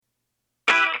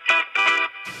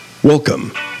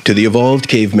Welcome to the Evolved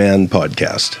Caveman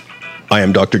Podcast. I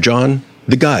am Dr. John,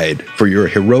 the guide for your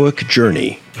heroic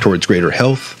journey towards greater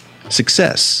health,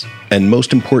 success, and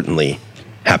most importantly,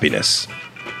 happiness.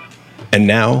 And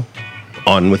now,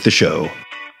 on with the show.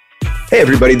 Hey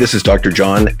everybody, this is Dr.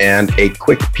 John, and a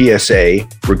quick PSA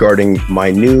regarding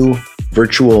my new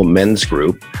virtual men's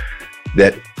group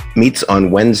that meets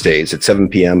on Wednesdays at 7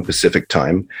 p.m. Pacific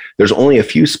time. There's only a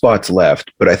few spots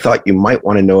left, but I thought you might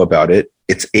want to know about it.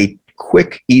 It's a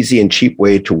quick, easy, and cheap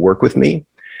way to work with me.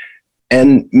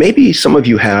 And maybe some of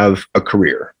you have a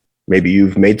career. Maybe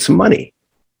you've made some money.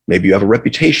 Maybe you have a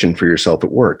reputation for yourself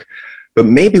at work. But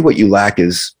maybe what you lack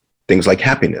is things like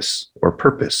happiness or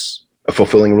purpose, a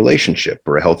fulfilling relationship,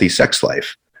 or a healthy sex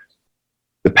life.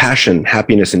 The passion,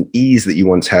 happiness, and ease that you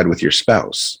once had with your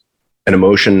spouse. An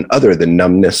emotion other than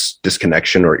numbness,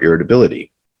 disconnection, or irritability.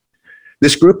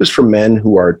 This group is for men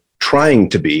who are trying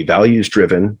to be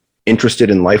values-driven, interested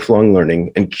in lifelong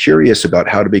learning, and curious about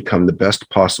how to become the best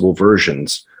possible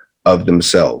versions of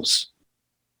themselves.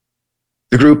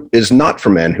 The group is not for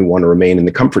men who want to remain in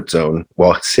the comfort zone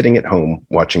while sitting at home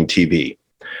watching TV.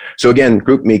 So again,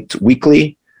 group meets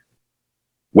weekly,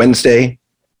 Wednesday,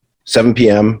 7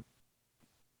 p.m.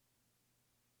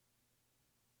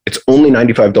 It's only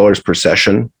 $95 per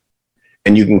session,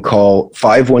 and you can call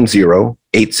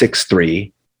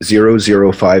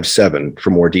 510-863-0057 for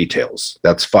more details.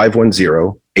 That's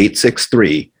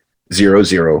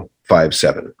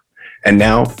 510-863-0057. And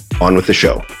now, on with the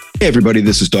show. Hey everybody,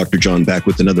 this is Dr. John back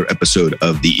with another episode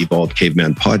of the Evolved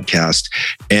Caveman Podcast.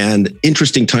 And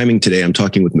interesting timing today, I'm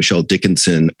talking with Michelle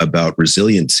Dickinson about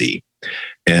resiliency.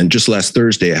 And just last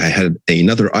Thursday, I had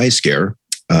another eye scare.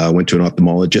 Went to an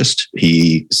ophthalmologist.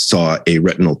 He saw a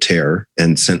retinal tear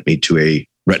and sent me to a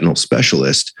retinal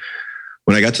specialist.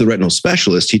 When I got to the retinal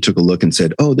specialist, he took a look and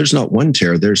said, "Oh, there's not one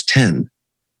tear, there's 10.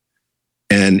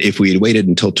 And if we had waited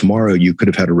until tomorrow, you could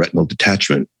have had a retinal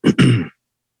detachment."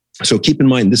 So keep in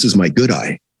mind, this is my good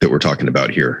eye that we're talking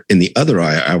about here. In the other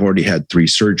eye, I've already had 3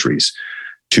 surgeries,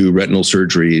 2 retinal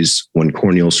surgeries, 1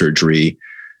 corneal surgery,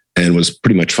 and was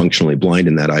pretty much functionally blind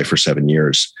in that eye for 7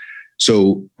 years.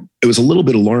 So it was a little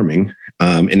bit alarming.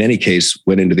 In any case,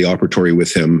 went into the operatory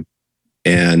with him,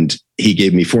 and he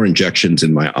gave me 4 injections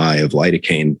in my eye of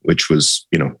lidocaine, which was,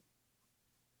 I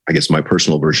guess my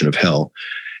personal version of hell.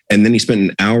 And then he spent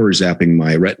an hour zapping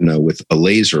my retina with a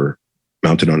laser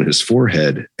mounted on his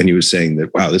forehead. And he was saying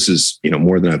that, wow, this is,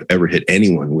 more than I've ever hit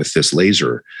anyone with this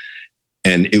laser.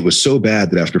 And it was so bad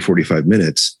that after 45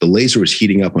 minutes, the laser was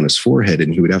heating up on his forehead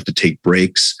and he would have to take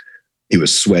breaks. He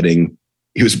was sweating.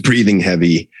 He was breathing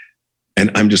heavy.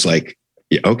 And I'm just like,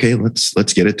 yeah, okay,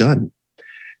 let's get it done.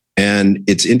 And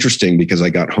it's interesting because I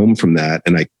got home from that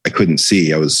and I couldn't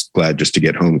see. I was glad just to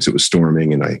get home because it was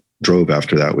storming and I drove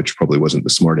after that, which probably wasn't the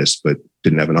smartest, but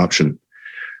didn't have an option.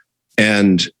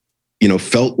 And,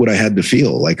 felt what I had to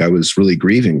feel. Like I was really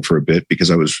grieving for a bit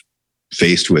because I was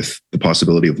faced with the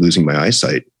possibility of losing my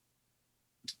eyesight.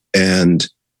 And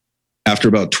after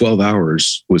about 12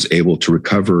 hours, was able to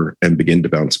recover and begin to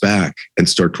bounce back and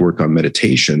start to work on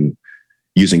meditation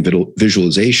using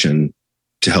visualization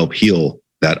to help heal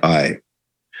that eye.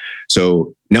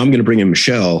 So now I'm going to bring in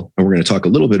Michelle and we're going to talk a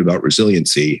little bit about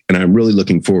resiliency. And I'm really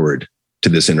looking forward to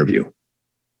this interview.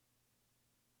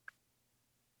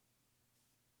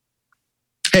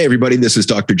 Hey, everybody, this is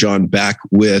Dr. John back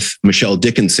with Michelle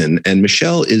Dickinson. And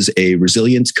Michelle is a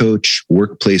resilience coach,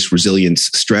 workplace resilience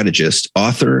strategist,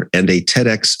 author, and a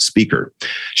TEDx speaker.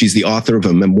 She's the author of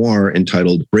a memoir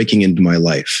entitled Breaking Into My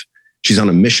Life. She's on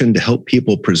a mission to help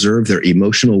people preserve their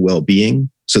emotional well-being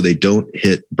so they don't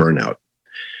hit burnout.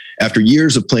 After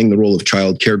years of playing the role of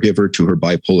child caregiver to her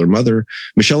bipolar mother,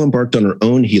 Michelle embarked on her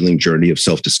own healing journey of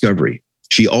self-discovery.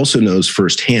 She also knows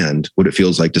firsthand what it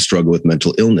feels like to struggle with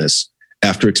mental illness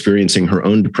after experiencing her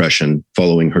own depression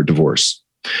following her divorce.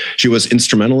 She was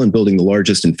instrumental in building the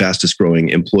largest and fastest growing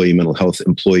employee mental health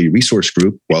employee resource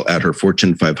group while at her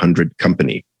Fortune 500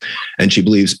 company. And she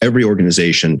believes every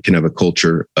organization can have a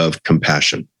culture of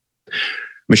compassion.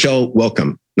 Michelle,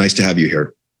 welcome. Nice to have you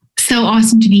here. So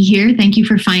awesome to be here. Thank you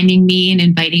for finding me and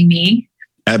inviting me.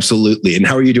 Absolutely. And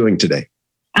how are you doing today?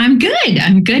 I'm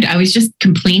good. I was just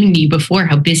complaining to you before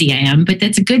how busy I am, but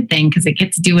that's a good thing because I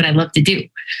get to do what I love to do.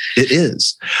 It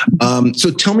is.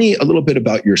 So tell me a little bit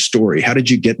about your story. How did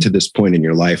you get to this point in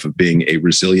your life of being a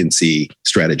resiliency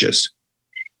strategist?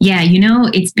 Yeah,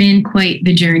 it's been quite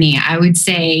the journey. I would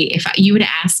say if you would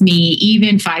have asked me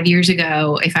even 5 years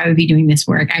ago if I would be doing this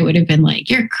work, I would have been like,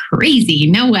 you're crazy.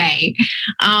 No way.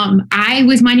 I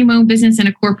was minding my own business in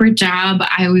a corporate job.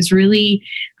 I was really,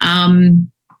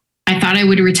 I thought I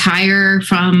would retire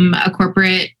from a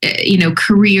corporate,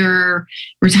 career,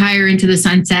 retire into the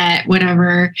sunset,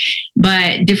 whatever,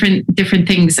 but different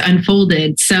things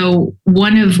unfolded. So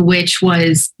one of which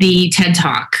was the TED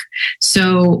Talk.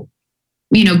 So,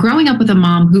 growing up with a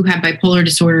mom who had bipolar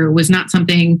disorder wasn't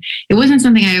something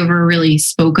I ever really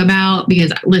spoke about,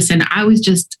 because listen, I was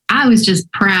just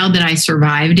proud that I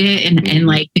survived it and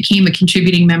like became a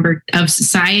contributing member of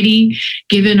society,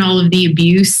 given all of the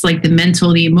abuse, like the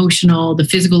mental, the emotional, the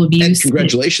physical abuse. And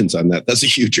congratulations on that. That's a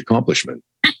huge accomplishment.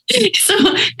 So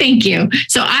thank you.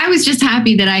 So I was just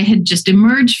happy that I had just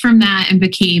emerged from that and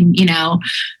became,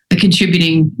 a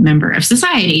contributing member of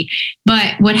society.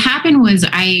 But what happened was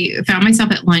I found myself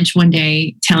at lunch one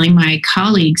day telling my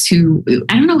colleagues who,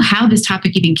 I don't know how this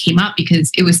topic even came up,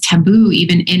 because it was taboo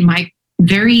even in my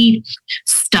very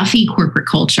stuffy corporate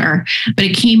culture, but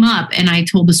it came up, and I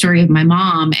told the story of my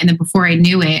mom. And then before I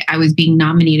knew it, I was being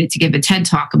nominated to give a TED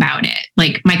Talk about it.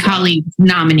 Like my colleagues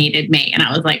nominated me, and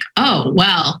I was like, oh,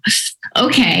 well,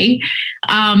 okay.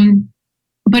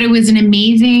 But it was an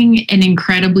amazing and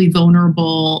incredibly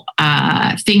vulnerable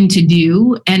thing to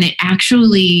do. And it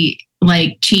actually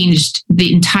changed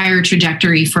the entire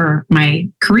trajectory for my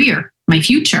career, my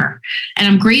future. And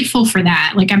I'm grateful for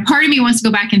that. Part of me wants to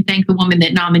go back and thank the woman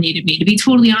that nominated me, to be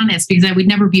totally honest, because I would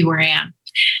never be where I am.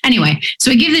 Anyway,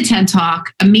 so I give the TED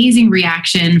Talk, amazing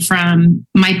reaction from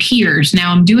my peers.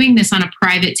 Now I'm doing this on a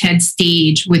private TED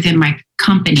stage within my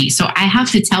company. So I have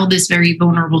to tell this very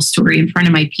vulnerable story in front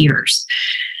of my peers.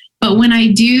 But when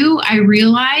I do, I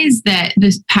realize that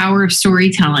the power of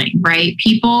storytelling, right?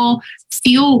 People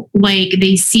feel like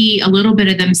they see a little bit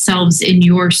of themselves in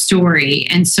your story.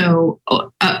 And so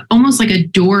almost like a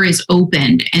door is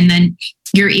opened, and then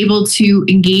you're able to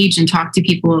engage and talk to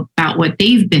people about what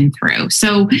they've been through.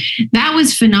 So that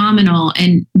was phenomenal.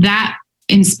 And that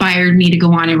inspired me to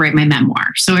go on and write my memoir.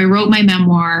 So I wrote my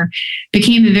memoir,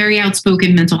 became a very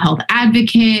outspoken mental health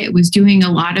advocate, was doing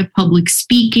a lot of public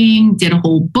speaking, did a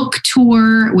whole book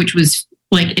tour, which was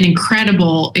like an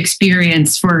incredible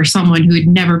experience for someone who had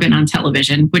never been on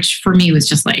television, which for me was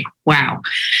just like, wow.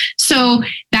 So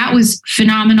that was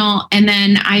phenomenal. And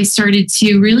then I started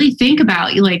to really think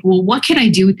about well, what can I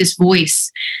do with this voice?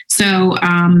 So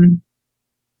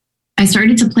I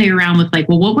started to play around with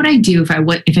well, what would I do if I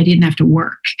didn't have to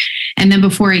work? And then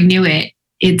before I knew it,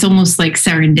 it's almost like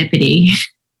serendipity.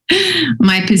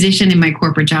 My position in my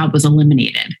corporate job was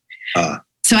eliminated.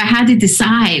 So I had to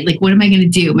decide, what am I going to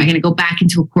do? Am I going to go back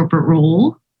into a corporate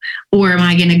role? Or am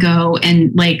I going to go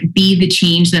and be the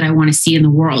change that I want to see in the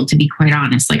world, to be quite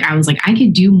honest? I was I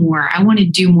could do more. I want to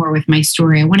do more with my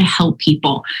story. I want to help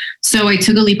people. So I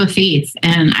took a leap of faith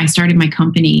and I started my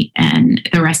company, and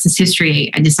the rest is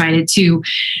history.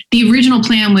 The original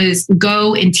plan was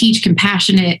go and teach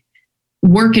compassionate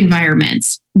work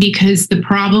environments, because the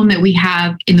problem that we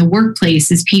have in the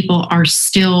workplace is people are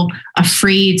still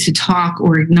afraid to talk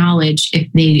or acknowledge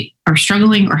if they are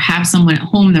struggling or have someone at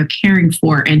home they're caring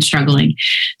for and struggling.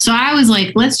 So I was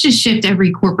let's just shift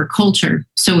every corporate culture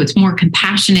so it's more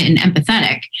compassionate and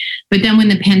empathetic. But then when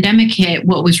the pandemic hit,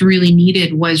 what was really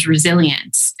needed was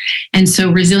resilience. And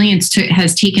so resilience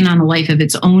has taken on a life of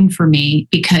its own for me,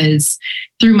 because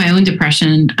through my own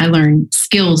depression, I learned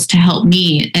skills to help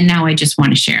me. And now I just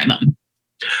want to share them.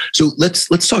 So let's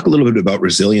talk a little bit about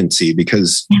resiliency,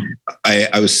 because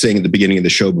I was saying at the beginning of the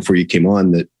show before you came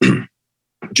on that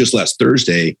just last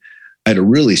Thursday, I had a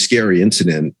really scary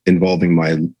incident involving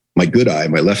my good eye,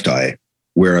 my left eye,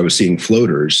 where I was seeing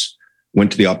floaters. Went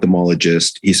to the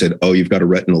ophthalmologist. He said, "Oh, you've got a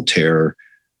retinal tear."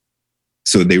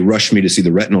 So they rushed me to see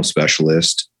the retinal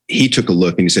specialist. He took a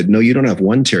look and he said, "No, you don't have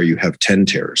one tear, you have 10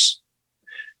 tears."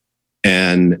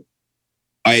 And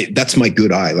that's my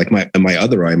good eye. My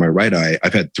other eye, my right eye,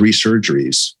 I've had 3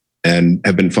 surgeries and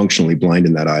have been functionally blind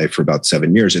in that eye for about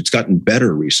 7 years. It's gotten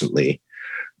better recently,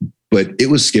 but it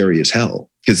was scary as hell,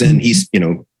 because then he's,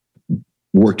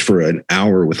 worked for an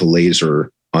hour with a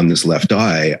laser on this left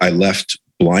eye. I left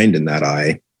blind in that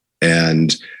eye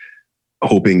and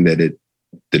hoping that it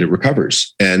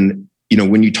recovers. And,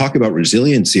 when you talk about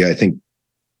resiliency, I think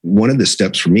one of the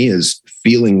steps for me is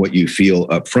feeling what you feel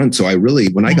up front. So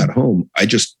when I got home, I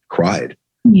just cried.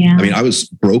 Yeah. I mean, I was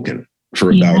broken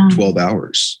for about 12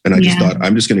 hours. And I just thought,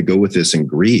 I'm just going to go with this and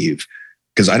grieve,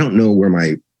 because I don't know where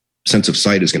my sense of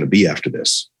sight is going to be after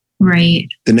this. Right.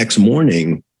 The next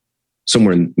morning,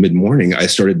 somewhere in mid-morning, I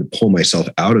started to pull myself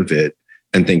out of it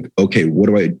and think, okay,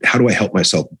 how do I help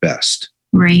myself best?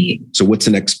 Right. So what's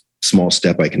the next small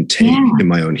step I can take in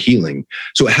my own healing?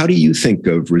 So how do you think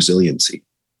of resiliency?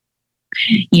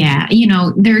 Yeah.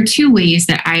 There are 2 ways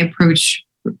that I approach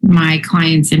my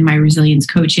clients in my resilience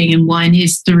coaching. And one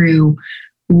is through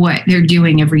what they're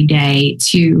doing every day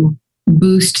to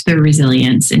boost their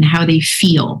resilience and how they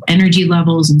feel, energy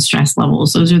levels and stress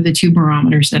levels. Those are the two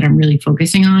barometers that I'm really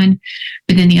focusing on.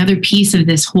 But then the other piece of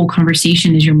this whole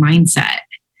conversation is your mindset.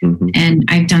 Mm-hmm. And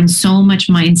I've done so much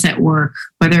mindset work,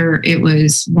 whether it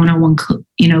was one-on-one,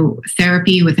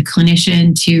 therapy with a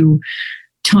clinician, to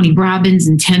Tony Robbins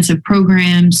intensive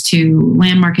programs, to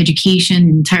landmark education,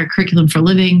 entire curriculum for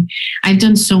living. I've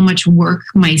done so much work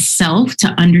myself to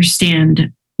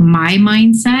understand my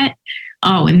mindset.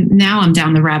 Oh, and now I'm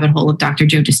down the rabbit hole of Dr.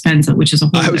 Joe Dispenza, which is a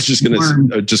whole. I was just going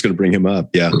to bring him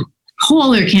up. Yeah, whole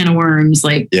other can of worms.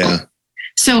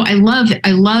 So I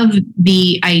love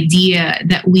the idea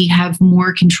that we have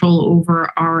more control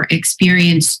over our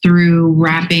experience through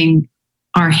wrapping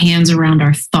our hands around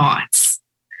our thoughts.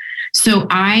 So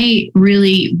I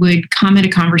really would come at a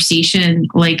conversation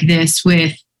like this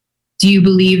with, do you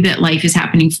believe that life is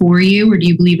happening for you, or do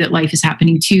you believe that life is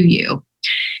happening to you?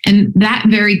 And that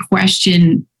very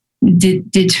question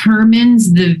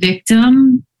determines the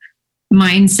victim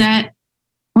mindset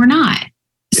or not.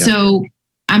 Yeah. So,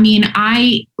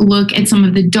 I look at some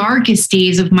of the darkest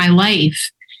days of my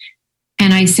life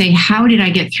and I say, how did I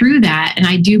get through that? And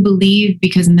I do believe,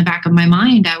 because in the back of my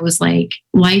mind, I was like,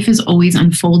 life is always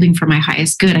unfolding for my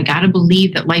highest good. I got to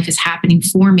believe that life is happening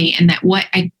for me, and that what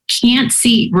I can't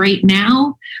see right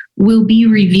now will be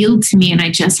revealed to me. And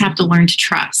I just have to learn to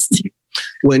trust.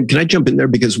 Can I jump in there?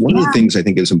 Because one of the things I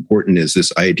think is important is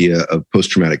this idea of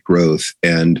post-traumatic growth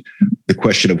and the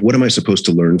question of, what am I supposed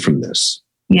to learn from this?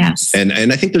 Yes. And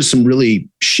I think there's some really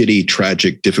shitty,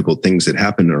 tragic, difficult things that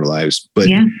happen in our lives. But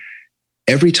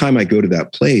every time I go to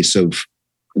that place of,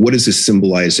 what is this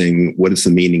symbolizing? What is the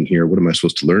meaning here? What am I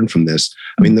supposed to learn from this?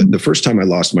 The first time I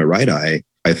lost my right eye,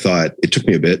 I thought, it took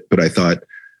me a bit, but I thought,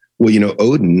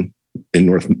 Odin in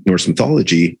Norse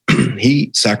mythology,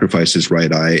 he sacrificed his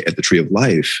right eye at the tree of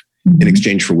life in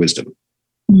exchange for wisdom.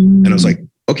 And I was like,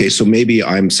 okay, so maybe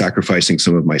I'm sacrificing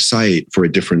some of my sight for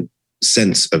a different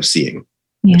sense of seeing,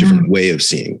 a different way of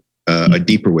seeing, a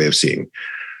deeper way of seeing.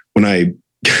 When I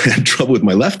had trouble with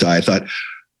my left eye, I thought,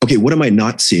 okay, what am I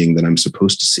not seeing that I'm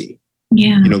supposed to see?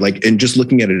 Yeah. And just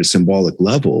looking at it at a symbolic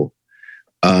level,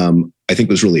 I think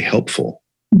was really helpful.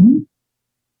 Mm-hmm.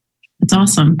 It's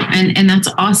awesome. And that's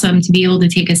awesome to be able to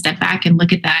take a step back and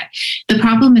look at that. The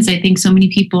problem is, I think so many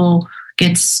people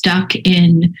get stuck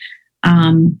in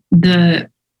the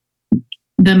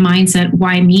mindset,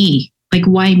 why me? Like,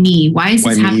 why me? Why is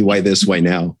this happening? Why this? Why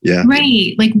now? Yeah.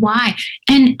 Right. Like, why?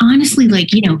 And honestly,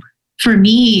 for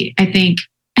me, I think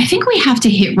we have to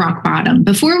hit rock bottom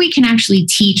before we can actually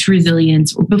teach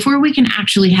resilience, or before we can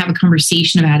actually have a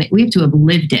conversation about it. We have to have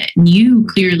lived it. And you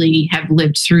clearly have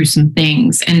lived through some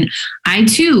things. And I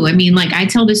too, I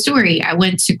tell the story. I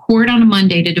went to court on a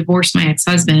Monday to divorce my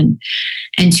ex-husband,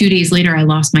 and 2 days later, I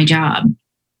lost my job.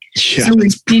 Yeah, so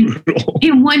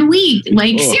in 1 week,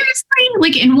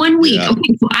 seriously, in 1 week. Yeah.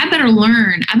 Okay, so I better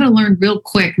learn real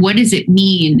quick. What does it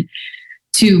mean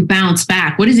to bounce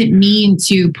back? What does it mean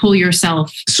to pull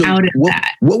yourself out of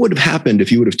that? What would have happened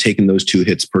if you would have taken those 2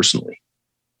 hits personally?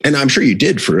 And I'm sure you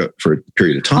did for a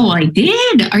period of time. Oh, I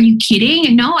did. Are you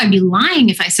kidding? No, I'd be lying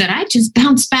if I said I just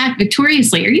bounced back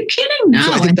victoriously. Are you kidding? No.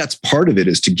 So I think that's part of it,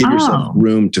 is to give yourself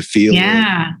room to feel,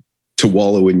 to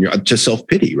wallow in your, to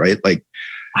self-pity, right?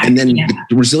 And then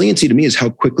the resiliency to me is, how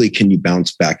quickly can you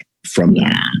bounce back from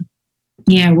that?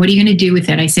 Yeah. What are you going to do with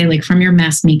it? I say, from your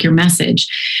mess, make your message.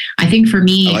 I think for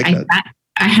me, I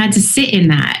had to sit in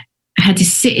that. I had to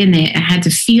sit in it. I had to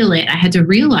feel it. I had to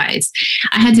realize,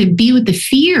 I had to be with the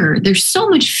fear. There's so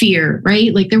much fear,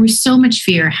 right? There was so much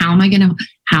fear. How am I going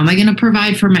to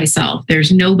provide for myself?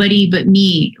 There's nobody but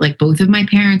me. Both of my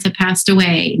parents have passed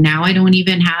away. Now I don't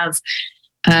even have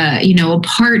a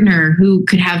partner who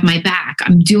could have my back.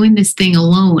 I'm doing this thing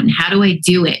alone. How do I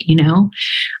do it?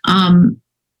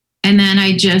 And then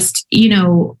I just,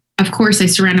 of course I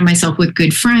surrounded myself with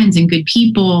good friends and good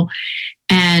people.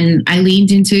 And I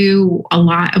leaned into a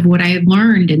lot of what I had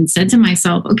learned and said to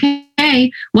myself,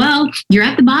 okay, well, you're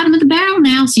at the bottom of the barrel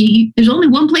now. So there's only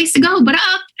one place to go but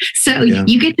up. So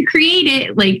you get to create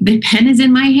it. The pen is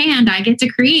in my hand. I get to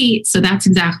create. So that's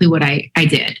exactly what I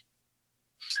did.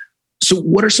 So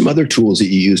what are some other tools that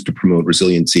you use to promote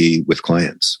resiliency with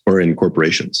clients or in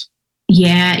corporations?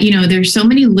 Yeah, there's so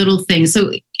many little things.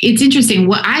 So it's interesting.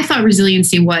 What I thought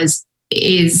resiliency was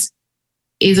a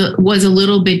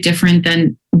little bit different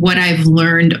than what I've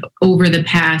learned over the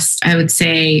past, I would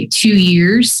say, 2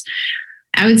 years.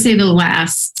 I would say the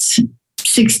last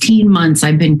 16 months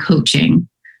I've been coaching.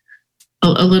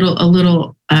 A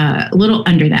little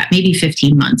under that, maybe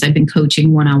 15 months I've been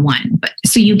coaching one-on-one. But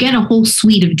so you get a whole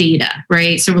suite of data,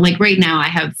 right? So we're like, right now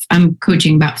I'm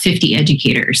coaching about 50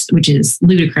 educators, which is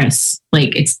ludicrous.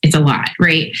 Like it's a lot,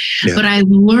 right? Yeah. But I've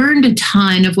learned a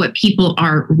ton of what people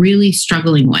are really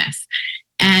struggling with.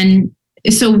 And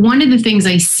so one of the things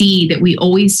I see that we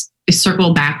always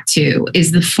circle back to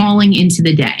is the falling into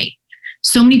the day.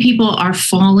 So many people are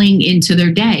falling into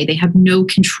their day. They have no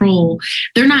control.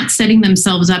 They're not setting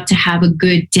themselves up to have a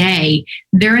good day.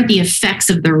 They're at the effects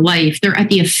of their life. They're at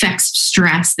the effects of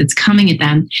stress that's coming at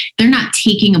them. They're not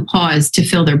taking a pause to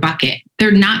fill their bucket.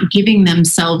 They're not giving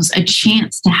themselves a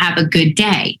chance to have a good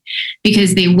day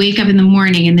because they wake up in the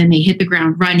morning and then they hit the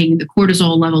ground running and the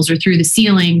cortisol levels are through the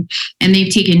ceiling and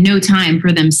they've taken no time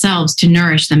for themselves to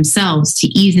nourish themselves, to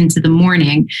ease into the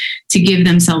morning, to give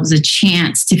themselves a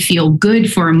chance to feel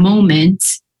good for a moment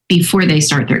before they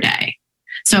start their day.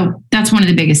 So that's one of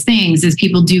the biggest things is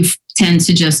people do tend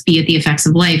to just be at the effects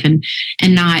of life and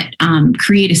not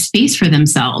create a space for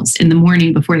themselves in the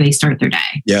morning before they start their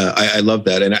day. Yeah, I love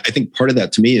that. And I think part of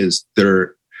that to me is I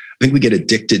think we get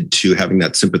addicted to having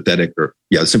that sympathetic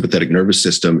nervous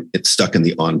system. It's stuck in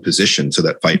the on position. So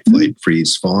that fight, flight,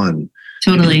 freeze, fawn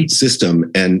totally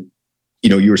system. And,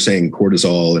 you were saying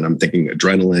cortisol and I'm thinking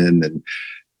adrenaline and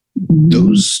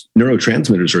those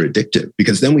neurotransmitters are addictive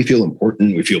because then we feel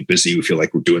important. We feel busy. We feel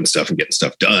like we're doing stuff and getting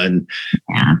stuff done.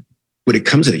 Yeah. But it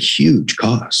comes at a huge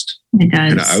cost. It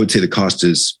does. And I would say the cost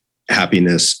is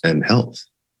happiness and health.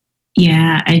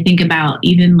 Yeah. I think about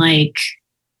the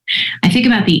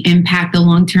impact, the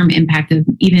long-term impact of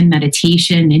even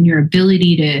meditation and your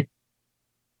ability to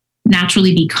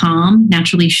naturally be calm,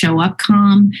 naturally show up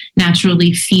calm,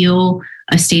 naturally feel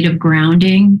a state of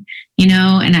grounding,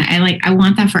 and I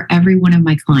want that for every one of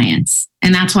my clients.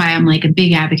 And that's why I'm like a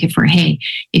big advocate for, hey,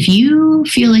 if you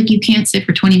feel like you can't sit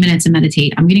for 20 minutes and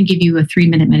meditate, I'm going to give you a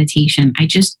 3-minute meditation. I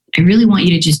really want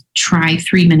you to just try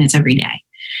 3 minutes every day.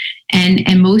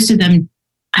 And most of them,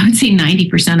 I would say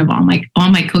 90% of all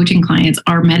my coaching clients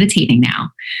are meditating now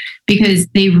because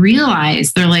they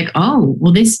realize they're like, oh,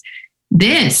 well, this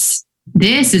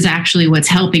is actually what's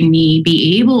helping me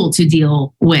be able to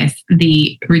deal with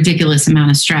the ridiculous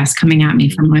amount of stress coming at me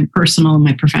from my personal and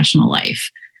my professional life.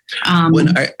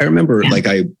 When I remember,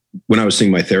 when I was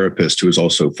seeing my therapist, who was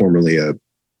also formerly a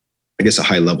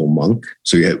high-level monk.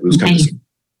 So it was kind of this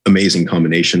amazing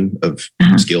combination of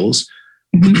skills.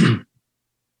 Mm-hmm.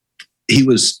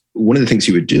 One of the things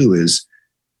he would do is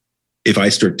if I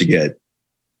start to get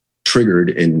triggered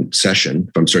in session,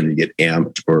 if I'm starting to get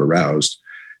amped or aroused,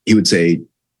 he would say,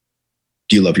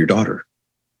 do you love your daughter?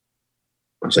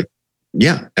 I was like,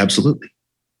 yeah, absolutely.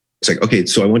 It's like, okay,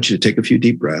 so I want you to take a few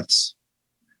deep breaths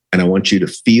and I want you to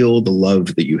feel the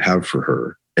love that you have for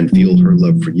her and feel her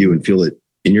love for you and feel it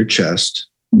in your chest,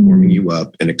 warming you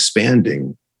up and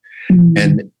expanding.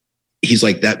 And he's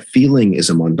like, that feeling is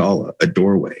a mandala, a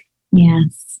doorway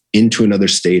into another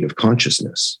state of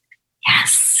consciousness.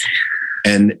 Yes.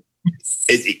 And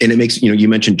it makes, you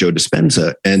mentioned Joe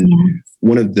Dispenza. And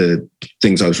one of the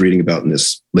things I was reading about in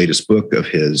this latest book of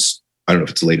his, I don't know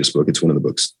if it's the latest book, it's one of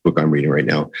the book I'm reading right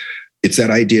now. It's that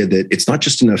idea that it's not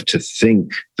just enough to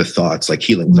think the thoughts, like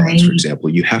healing thoughts, for example.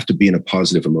 You have to be in a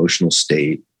positive emotional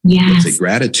state, let's say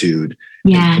gratitude,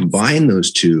 and combine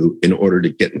those two in order to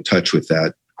get in touch with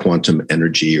that quantum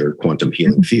energy or quantum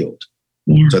healing field.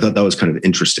 Yeah. So I thought that was kind of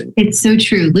interesting. It's so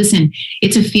true. Listen,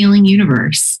 it's a feeling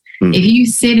universe. If you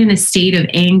sit in a state of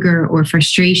anger or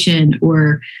frustration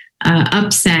or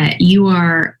upset, you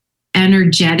are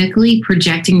energetically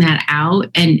projecting that out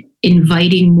and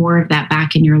inviting more of that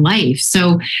back in your life.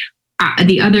 So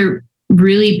the other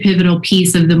really pivotal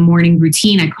piece of the morning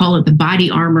routine, I call it the body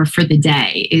armor for the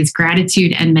day, is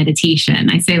gratitude and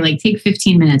meditation. I say, take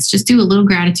 15 minutes, just do a little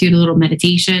gratitude, a little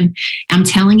meditation. I'm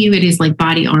telling you, it is like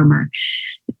body armor.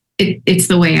 It's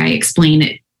the way I explain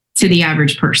it to the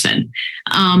average person.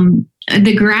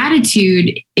 The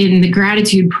gratitude in the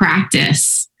gratitude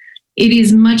practice, it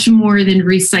is much more than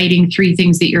reciting 3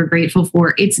 things that you're grateful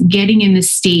for. It's getting in the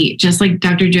state, just like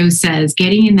Dr. Joe says,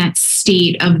 getting in that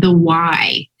state of the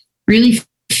why, really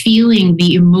feeling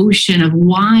the emotion of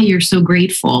why you're so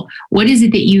grateful. What is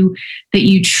it that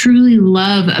you truly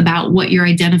love about what you're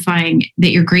identifying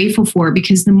that you're grateful for?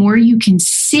 Because the more you can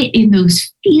sit in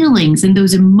those feelings and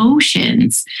those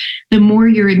emotions, the more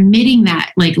you're emitting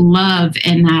that love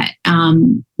and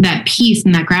that peace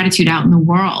and that gratitude out in the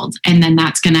world. And then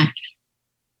that's going to,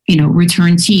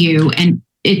 return to you. And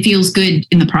it feels good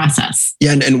in the process.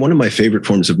 Yeah. And one of my favorite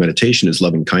forms of meditation is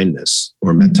loving kindness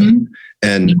or metta.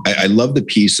 And I love the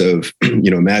piece of,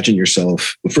 imagine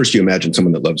yourself. Well, first, you imagine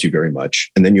someone that loves you very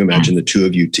much. And then you imagine the two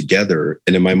of you together.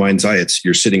 And in my mind's eye,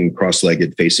 you're sitting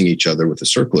cross-legged facing each other with a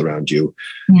circle around you.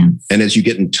 Yeah. And as you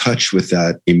get in touch with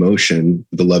that emotion,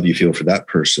 the love you feel for that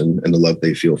person and the love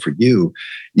they feel for you,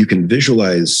 you can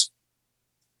visualize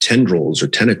tendrils or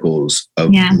tentacles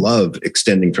of love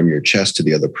extending from your chest to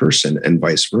the other person and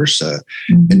vice versa,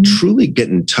 and truly get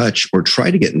in touch or try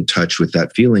to get in touch with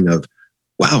that feeling of,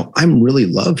 wow, I'm really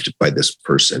loved by this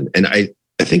person. And I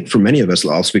think for many of us,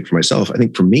 I'll speak for myself, I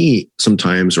think for me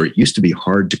sometimes, or it used to be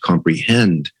hard to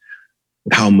comprehend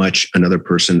how much another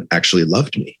person actually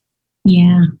loved me.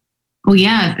 Yeah. Well,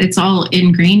 yeah, it's all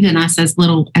ingrained in us as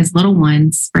little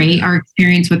ones, right? Our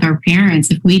experience with our parents.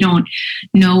 If we don't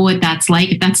know what that's like,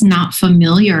 if that's not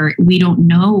familiar, we don't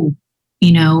know.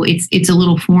 It's a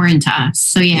little foreign to us.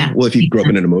 So yeah. Well, if you grew up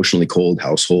in an emotionally cold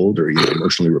household or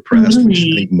emotionally repressed, which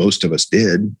I think most of us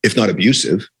did, if not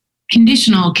abusive.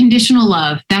 Conditional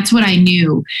love. That's what I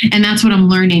knew. And that's what I'm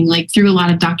learning. Like through a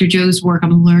lot of Dr. Joe's work,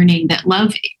 I'm learning that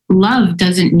love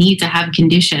doesn't need to have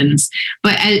conditions.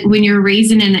 But when you're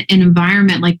raised in an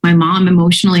environment like my mom,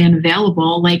 emotionally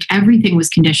unavailable, like everything was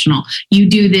conditional. You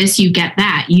do this, you get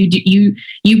that.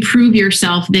 You prove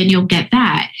yourself, then you'll get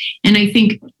that. And I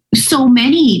think so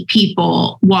many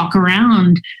people walk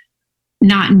around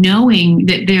not knowing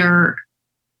that they're,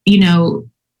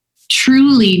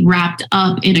 truly wrapped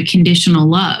up in a conditional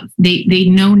love. They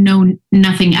know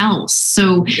nothing else.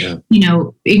 So,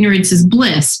 ignorance is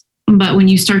bliss. But when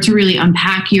you start to really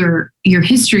unpack your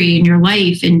history and your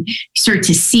life and start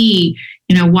to see,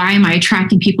 why am I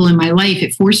attracting people in my life?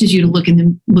 It forces you to look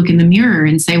in the mirror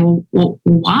and say, well,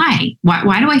 why?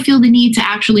 Why do I feel the need to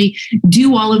actually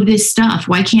do all of this stuff?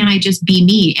 Why can't I just be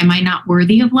me? Am I not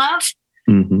worthy of love?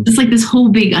 Mm-hmm. It's like this whole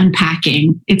big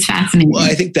unpacking. It's fascinating. Well,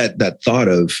 I think that thought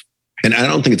of, and I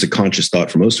don't think it's a conscious thought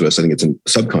for most of us. I think it's a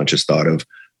subconscious thought of,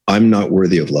 I'm not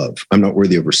worthy of love. I'm not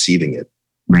worthy of receiving it.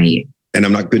 Right. And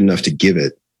I'm not good enough to give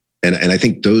it. And I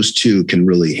think those two can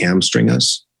really hamstring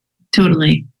us.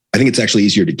 Totally. I think it's actually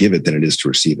easier to give it than it is to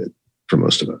receive it for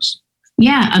most of us.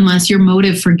 Yeah. Unless your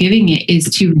motive for giving it is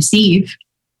to receive.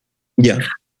 Yeah.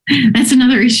 That's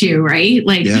another issue, right?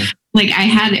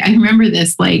 I remember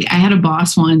this, I had a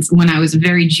boss once when I was a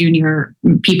very junior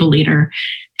people leader.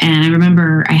 And I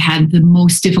remember I had the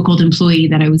most difficult employee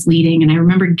that I was leading. And I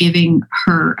remember giving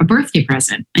her a birthday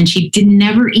present and she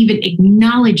never even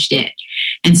acknowledged it.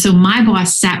 And so my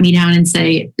boss sat me down and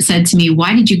said to me,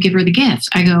 why did you give her the gift?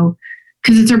 I go,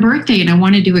 because it's her birthday and I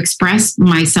wanted to express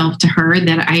myself to her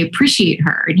that I appreciate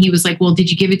her. And he was like, well,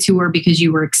 did you give it to her because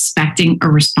you were expecting a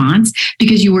response?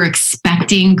 Because you were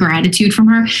expecting gratitude from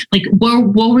her? Like,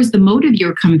 what was the motive you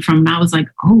were coming from? And I was like,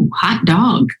 oh, hot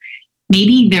dog.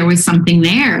 Maybe there was something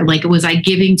there. Like, was I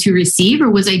giving to receive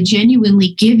or was I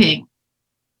genuinely giving?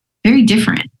 Very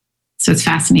different. So it's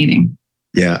fascinating.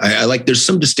 Yeah, I like, there's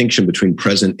some distinction between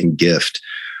present and gift.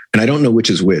 And I don't know which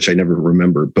is which. I never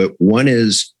remember. But one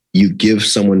is you give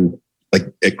someone, like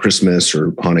at Christmas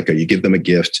or Hanukkah, you give them a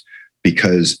gift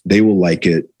because they will like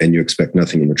it and you expect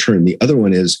nothing in return. The other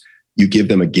one is you give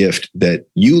them a gift that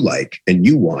you like and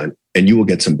you want and you will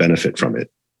get some benefit from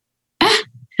it.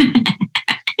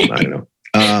 I don't know.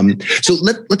 So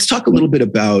let's talk a little bit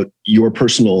about your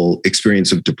personal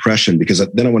experience of depression, because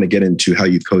then I want to get into how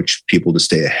you coach people to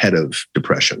stay ahead of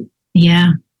depression.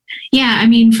 Yeah. Yeah. I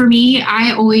mean, for me,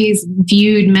 I always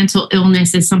viewed mental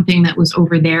illness as something that was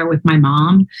over there with my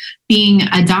mom. Being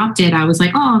adopted, I was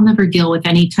like, oh, I'll never deal with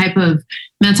any type of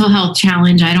mental health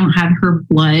challenge. I don't have her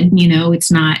blood.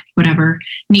 It's not whatever,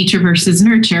 nature versus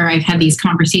nurture. I've had these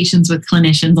conversations with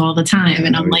clinicians all the time.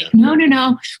 And I'm like, no.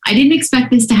 I didn't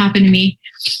expect this to happen to me.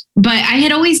 But I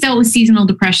had always dealt with seasonal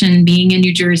depression. Being in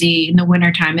New Jersey in the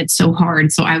wintertime, it's so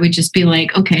hard. So I would just be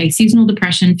like, okay, seasonal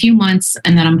depression, few months,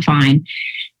 and then I'm fine.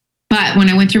 But when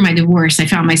I went through my divorce, I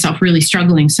found myself really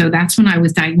struggling. So that's when I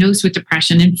was diagnosed with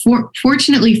depression. And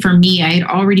fortunately for me, I had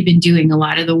already been doing a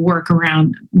lot of the work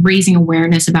around raising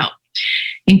awareness about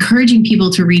encouraging people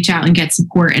to reach out and get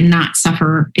support and not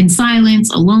suffer in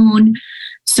silence, alone.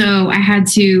 So I had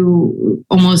to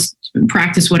almost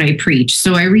practice what I preach.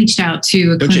 So I reached out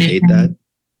to a Don't you hate that?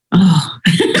 Oh.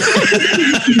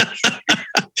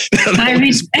 That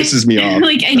pisses me off.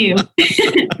 I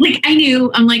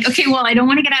knew. I'm like, okay, well, I don't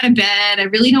want to get out of bed. I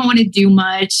really don't want to do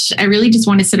much. I really just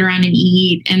want to sit around and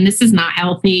eat. And this is not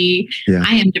healthy. Yeah.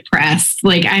 I am depressed.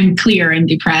 I'm clear I'm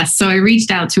depressed. So I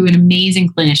reached out to an amazing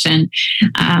clinician,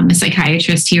 a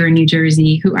psychiatrist here in New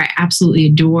Jersey, who I absolutely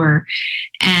adore.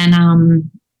 And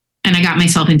I got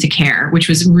myself into care, which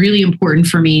was really important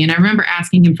for me. And I remember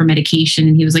asking him for medication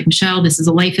and he was like, Michelle, this is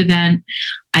a life event.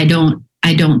 I don't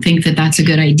I don't think that that's a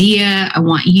good idea. I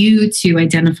want you to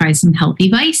identify some healthy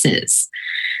vices.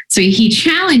 So he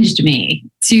challenged me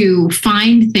to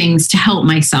find things to help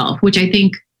myself, which I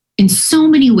think in so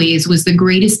many ways was the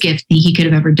greatest gift that he could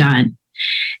have ever done.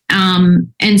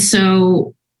 And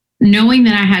so knowing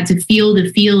that I had to feel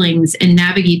the feelings and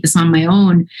navigate this on my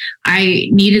own, I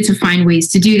needed to find ways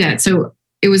to do that. So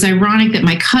it was ironic that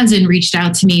my cousin reached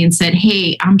out to me and said,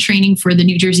 "Hey, I'm training for the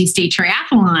New Jersey State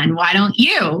Triathlon. Why don't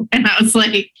you?" And I was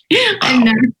like, wow.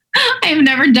 I've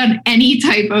never done any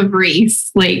type of race.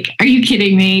 Like, are you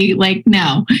kidding me? Like,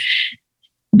 no.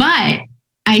 But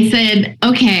I said,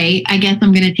 okay, I guess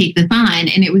I'm going to take this on.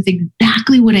 And it was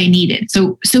exactly what I needed.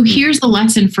 So here's the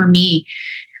lesson for me.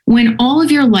 When all of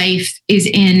your life is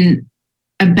in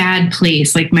a bad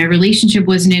place, like my relationship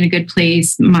wasn't in a good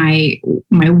place, my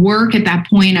work at that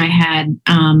point, I had,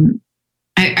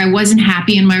 I wasn't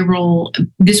happy in my role.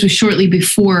 This was shortly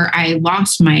before I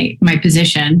lost my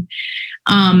position.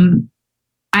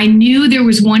 I knew there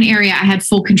was one area I had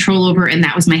full control over, and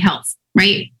that was my health,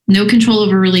 right? No control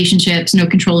over relationships, no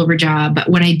control over job. But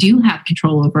what I do have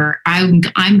control over, I'm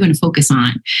going to focus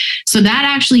on. So that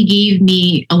actually gave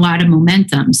me a lot of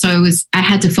momentum. So I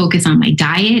had to focus on my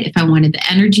diet if I wanted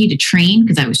the energy to train,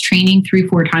 because I was training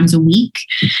 3-4 times a week.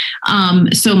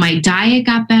 So my diet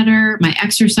got better. My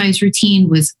exercise routine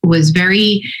was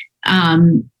very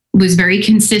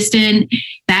consistent.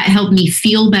 That helped me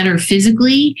feel better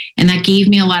physically, and that gave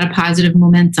me a lot of positive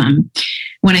momentum.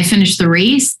 When I finished the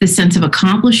race, the sense of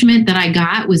accomplishment that I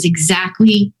got was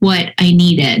exactly what I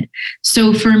needed.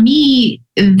 So for me,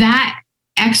 that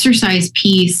exercise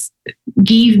piece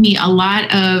gave me a lot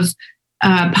of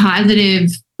positive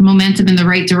momentum in the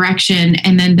right direction.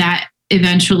 And then that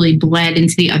eventually bled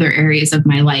into the other areas of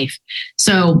my life.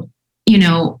 So,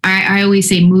 I always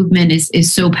say movement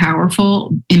is so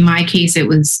powerful. In my case, it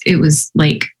was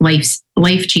like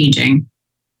life changing.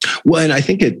 Well, and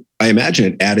I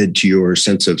imagine it added to your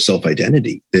sense of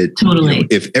self-identity that totally.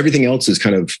 If everything else is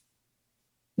kind of,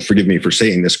 forgive me for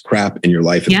saying this, crap in your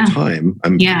life at the time,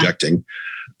 I'm projecting.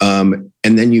 And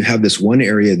then you have this one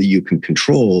area that you can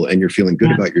control and you're feeling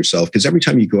good about yourself. Because every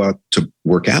time you go out to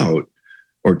work out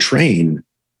or train,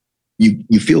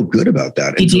 you feel good about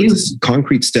that. And so it's this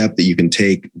concrete step that you can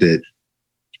take that.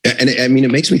 And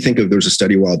it makes me think of, there was a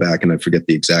study a while back, and I forget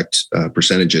the exact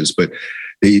percentages, but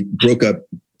they broke up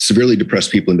severely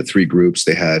depressed people into 3 groups.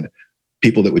 They had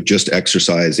people that would just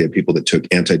exercise. They had people that took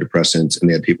antidepressants, and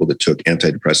they had people that took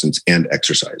antidepressants and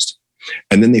exercised.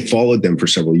 And then they followed them for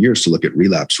several years to look at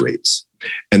relapse rates.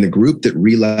 And the group that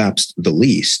relapsed the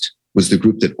least was the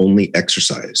group that only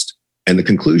exercised. And the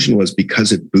conclusion was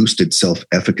because it boosted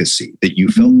self-efficacy, that you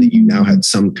felt that you now had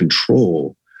some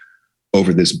control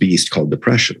over this beast called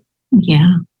depression.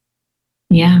 Yeah.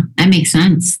 Yeah, that makes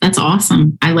sense. That's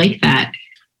awesome. I like that.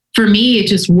 For me, it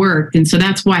just worked. And so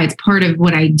that's why it's part of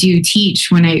what I do teach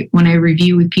when I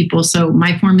review with people. So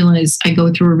my formula is I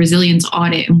go through a resilience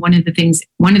audit. And one of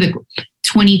the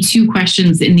 22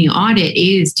 questions in the audit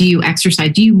is, do you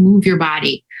exercise? Do you move your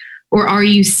body? Or are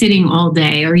you sitting all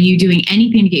day? Are you doing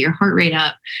anything to get your heart rate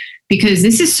up? Because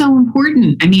this is so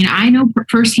important. I mean, I know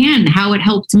firsthand how it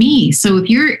helped me. So if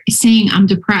you're saying I'm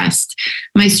depressed,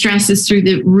 my stress is through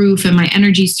the roof and my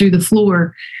energy's through the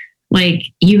floor, like,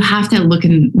 you have to look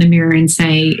in the mirror and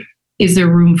say, is there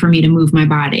room for me to move my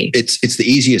body? It's the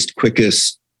easiest,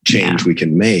 quickest change we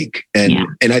can make. And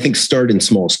I think start in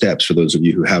small steps for those of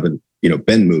you who haven't,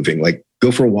 been moving, like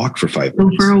go for a walk for 5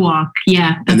 minutes. Go for a walk.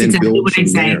 Yeah. That's and then exactly build what from I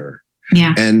say. there.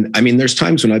 Yeah. And I mean, there's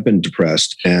times when I've been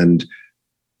depressed and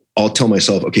I'll tell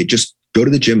myself, okay, just go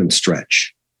to the gym and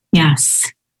stretch. Yes.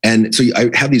 And so I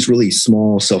have these really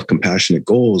small, self-compassionate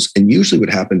goals. And usually what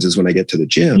happens is when I get to the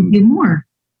gym, you do more.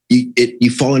 You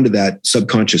fall into that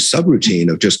subconscious subroutine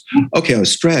of just, okay, I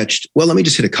was stretched. Well, let me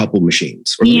just hit a couple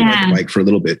machines or let me ride the bike for a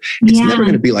little bit. It's never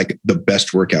going to be like the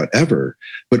best workout ever,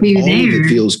 but all of it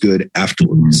feels good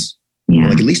afterwards. Yeah.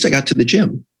 Like, at least I got to the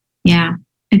gym. Yeah.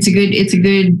 It's a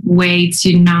good way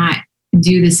to not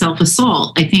do the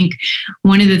self-assault. I think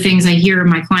one of the things I hear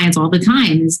my clients all the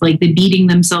time is like the beating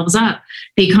themselves up.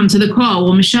 They come to the call.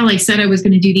 Well, Michelle, I said I was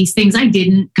going to do these things. I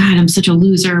didn't. God, I'm such a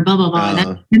loser, blah, blah,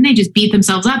 blah. Then they just beat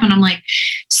themselves up. And I'm like,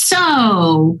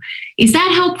 so is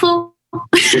that helpful?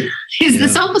 Is the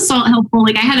self-assault helpful?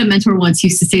 Like, I had a mentor once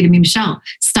used to say to me, Michelle,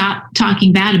 stop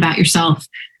talking bad about yourself,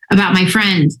 about my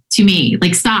friend to me.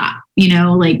 Like, stop,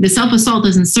 like the self-assault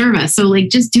doesn't serve us. So like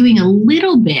just doing a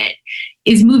little bit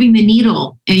is moving the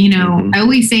needle. And, I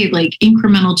always say like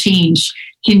incremental change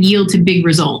can yield to big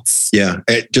results. Yeah.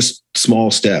 Just small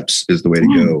steps is the way to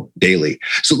go daily.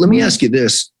 So let me ask you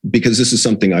this, because this is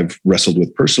something I've wrestled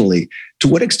with personally. To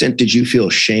what extent did you feel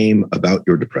shame about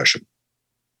your depression?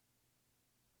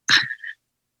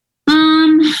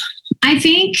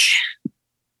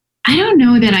 I don't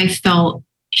know that I felt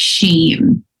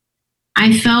shame. I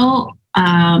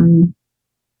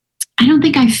don't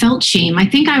think I felt shame. I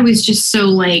think I was just so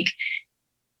like,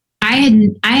 I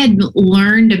had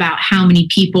learned about how many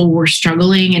people were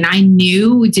struggling, and I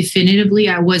knew definitively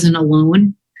I wasn't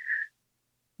alone.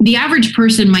 The average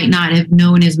person might not have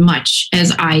known as much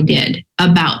as I did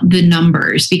about the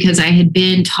numbers, because I had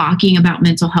been talking about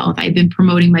mental health. I had been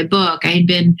promoting my book. I had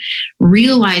been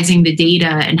realizing the data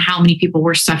and how many people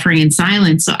were suffering in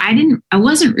silence. So I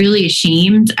wasn't really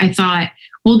ashamed. I thought,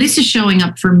 well, this is showing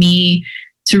up for me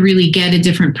to really get a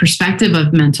different perspective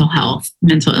of mental health,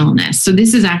 mental illness. So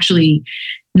this is actually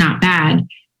not bad.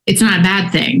 It's not a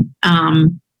bad thing.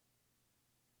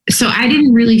 So I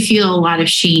didn't really feel a lot of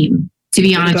shame, to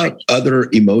be honest. What about other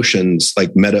emotions,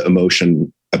 like meta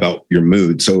emotion about your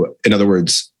mood? So in other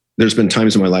words, there's been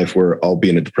times in my life where I'll be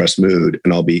in a depressed mood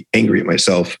and I'll be angry at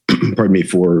myself, pardon me,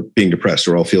 for being depressed,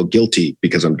 or I'll feel guilty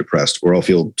because I'm depressed, or I'll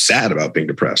feel sad about being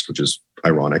depressed, which is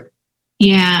ironic.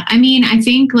 Yeah. I mean, I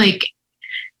think like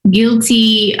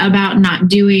guilty about not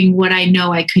doing what I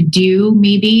know I could do,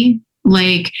 maybe.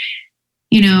 Like,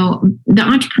 you know, the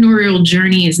entrepreneurial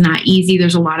journey is not easy.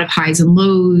 There's a lot of highs and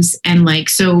lows. And like,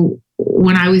 so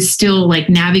when I was still like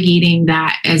navigating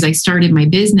that as I started my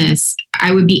business,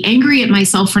 I would be angry at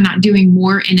myself for not doing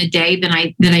more in a day than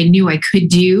I knew I could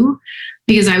do,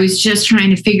 because I was just trying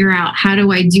to figure out, how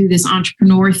do I do this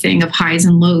entrepreneur thing of highs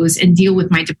and lows and deal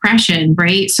with my depression,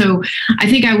 right? So I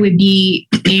think I would be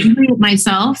angry at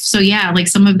myself. So yeah, like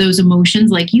some of those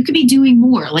emotions, like you could be doing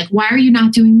more. Like, why are you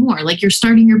not doing more? Like you're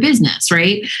starting your business,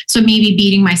 right? So maybe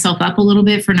beating myself up a little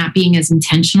bit for not being as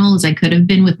intentional as I could have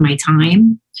been with my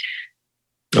time.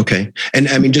 Okay. And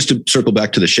I mean, just to circle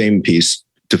back to the shame piece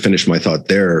to finish my thought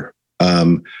there.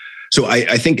 So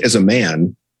I think as a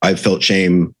man, I've felt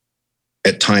shame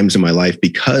at times in my life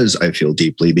because I feel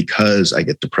deeply, because I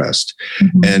get depressed.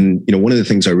 Mm-hmm. And, you know, one of the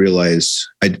things I realized,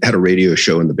 I had a radio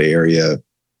show in the Bay Area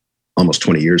almost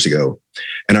 20 years ago.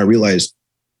 And I realized,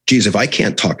 geez, if I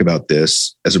can't talk about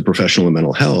this as a professional in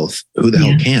mental health, who the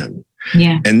hell can?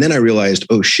 Yeah. And then I realized,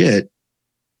 oh shit,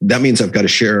 that means I've got to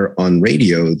share on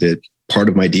radio that part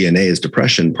of my DNA is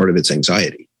depression, part of it's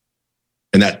anxiety.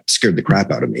 And that scared the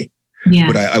crap out of me. Yeah.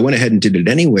 But I went ahead and did it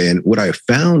anyway. And what I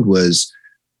found was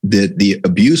that the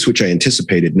abuse, which I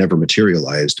anticipated, never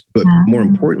materialized. But more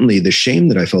importantly, the shame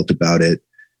that I felt about it,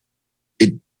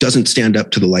 it doesn't stand up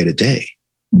to the light of day.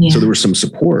 Yeah. So there was some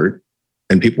support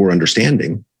and people were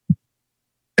understanding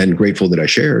and grateful that I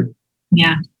shared.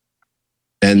 Yeah.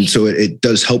 And so it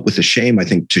does help with the shame, I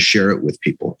think, to share it with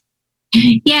people. Yeah.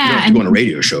 You don't have to go on a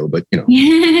radio show, but, you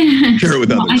know, share it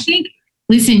with others. I think,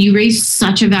 listen, you raised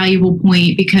such a valuable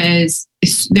point, because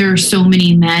there are so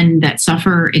many men that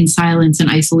suffer in silence and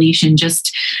isolation.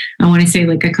 Just, I want to say,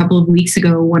 like a couple of weeks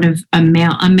ago, a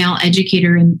male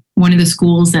educator in one of the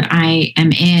schools that I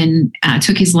am in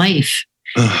took his life.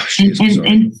 Oh,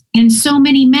 and so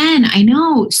many men, I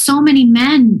know so many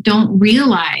men don't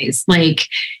realize like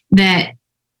that.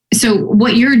 So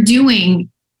what you're doing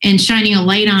and shining a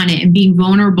light on it and being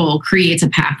vulnerable creates a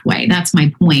pathway. That's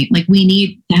my point. Like, we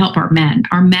need to help our men.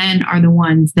 Our men are the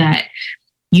ones that,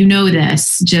 you know,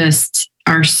 this just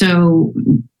are so,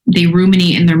 they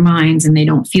ruminate in their minds and they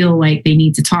don't feel like they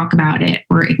need to talk about it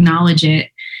or acknowledge it.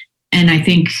 And I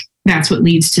think that's what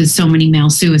leads to so many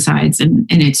male suicides. And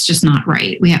it's just not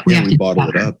right. We have to bottle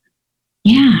it up.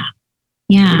 Yeah.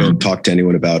 Yeah. We don't talk to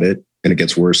anyone about it, and it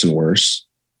gets worse and worse.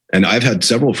 And I've had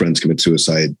several friends commit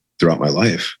suicide throughout my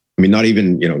life. I mean, not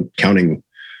even, you know, counting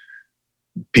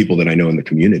people that I know in the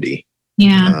community.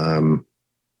 Yeah.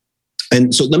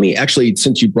 And so let me actually,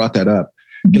 since you brought that up,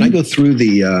 can I go through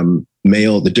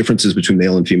the differences between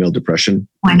male and female depression?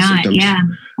 Why not? Symptoms? Yeah.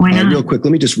 Why not? Real quick,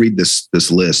 let me just read this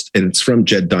list. And it's from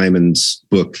Jed Diamond's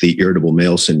book, The Irritable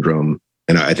Male Syndrome.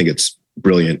 And I think it's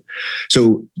brilliant.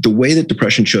 So the way that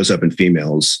depression shows up in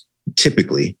females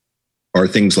typically are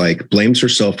things like blames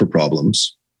herself for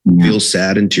problems, feels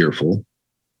sad and tearful,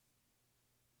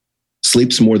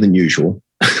 sleeps more than usual.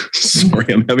 Sorry,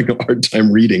 I'm having a hard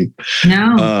time reading.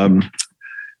 No.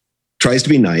 Tries to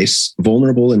be nice,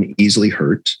 vulnerable and easily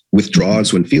hurt,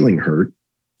 withdraws when feeling hurt,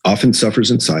 often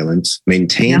suffers in silence,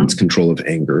 maintains control of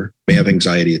anger, may have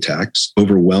anxiety attacks,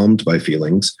 overwhelmed by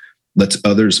feelings, lets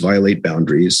others violate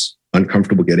boundaries,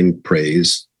 uncomfortable getting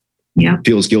praise,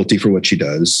 feels guilty for what she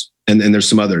does. And then there's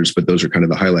some others, but those are kind of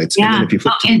the highlights. Yeah. And then if you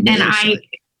flip to the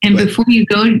And before you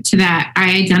go to that,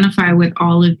 I identify with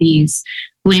all of these: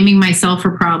 blaming myself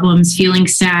for problems, feeling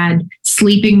sad,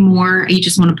 sleeping more. You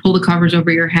just want to pull the covers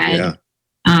over your head. Yeah.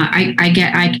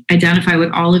 I identify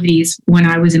with all of these when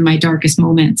I was in my darkest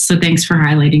moments. So thanks for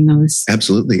highlighting those.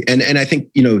 Absolutely. And I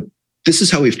think, this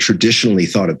is how we've traditionally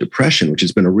thought of depression, which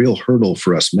has been a real hurdle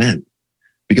for us men,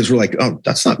 because we're like, oh,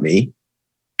 that's not me.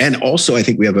 And also, I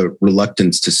think we have a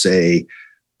reluctance to say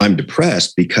I'm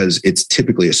depressed because it's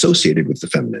typically associated with the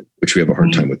feminine, which we have a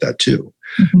hard time with that too.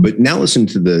 Mm-hmm. But now listen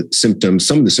to the symptoms,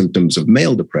 some of the symptoms of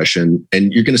male depression,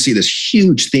 and you're going to see this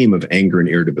huge theme of anger and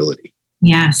irritability.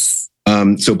 Yes.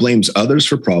 So blames others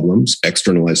for problems,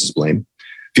 externalizes blame,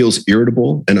 feels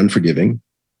irritable and unforgiving,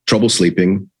 trouble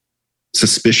sleeping,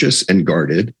 suspicious and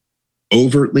guarded,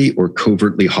 overtly or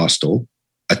covertly hostile,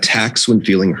 attacks when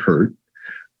feeling hurt,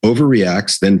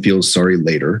 overreacts, then feels sorry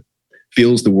later,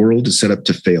 feels the world is set up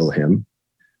to fail him,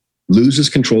 loses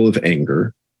control of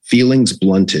anger, feelings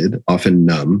blunted, often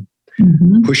numb,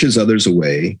 pushes others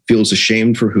away, feels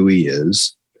ashamed for who he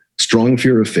is, strong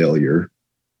fear of failure,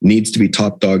 needs to be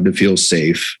top dog to feel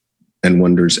safe, and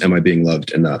wonders, am I being loved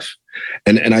enough?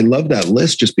 And I love that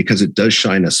list just because it does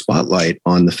shine a spotlight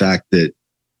on the fact that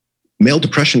male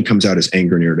depression comes out as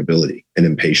anger and irritability and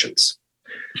impatience.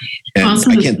 And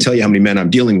I can't tell you how many men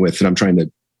I'm dealing with, and I'm trying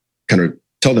to kind of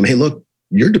tell them, hey, look,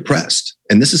 you're depressed,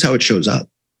 and this is how it shows up.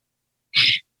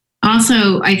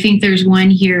 Also, I think there's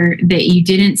one here that you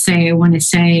didn't say, I want to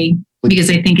say, because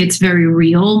I think it's very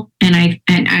real, and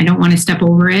I don't want to step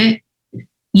over it.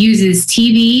 Uses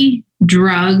TV,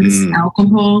 drugs,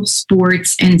 alcohol,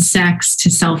 sports, and sex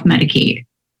to self-medicate.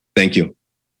 Thank you.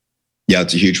 Yeah,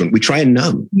 it's a huge one. We try and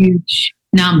numb. Huge.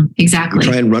 Numb, exactly. We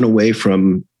try and run away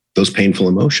from those painful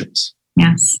emotions.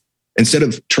 Yes. Instead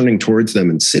of turning towards them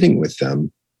and sitting with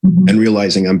them and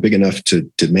realizing I'm big enough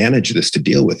to manage this, to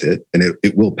deal with it, and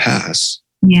it will pass.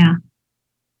 Yeah.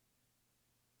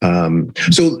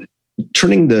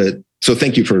 So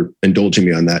thank you for indulging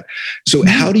me on that. So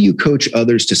how do you coach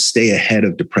others to stay ahead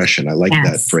of depression? I like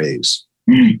that phrase.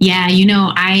 Yeah.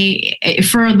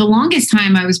 For the longest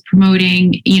time, I was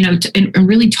promoting, and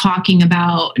really talking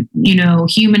about,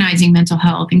 humanizing mental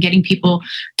health and getting people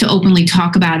to openly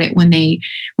talk about it when they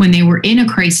were in a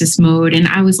crisis mode. And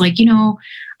I was like,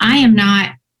 I am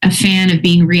not a fan of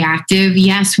being reactive.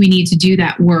 Yes, we need to do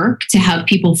that work to help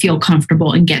people feel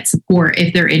comfortable and get support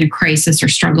if they're in a crisis or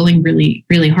struggling really,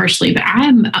 really harshly. But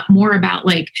I'm more about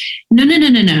like, no.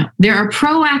 There are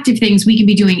proactive things we can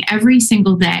be doing every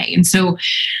single day. And so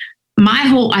my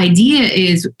whole idea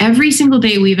is every single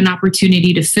day we have an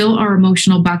opportunity to fill our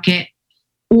emotional bucket,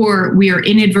 or we are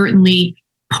inadvertently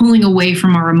pulling away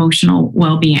from our emotional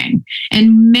well-being.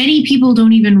 And many people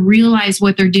don't even realize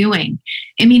what they're doing.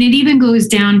 I mean, it even goes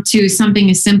down to something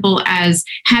as simple as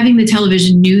having the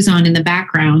television news on in the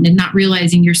background and not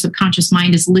realizing your subconscious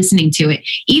mind is listening to it.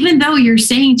 Even though you're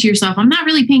saying to yourself, I'm not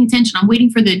really paying attention, I'm waiting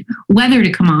for the weather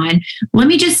to come on. Let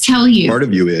me just tell you. Part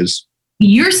of you is.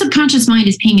 Your subconscious mind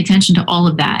is paying attention to all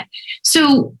of that.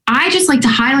 So I just like to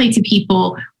highlight to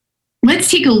people,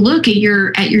 let's take a look at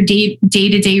your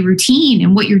day-to-day routine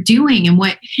and what you're doing and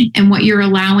what you're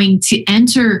allowing to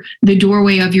enter the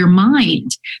doorway of your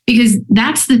mind. Because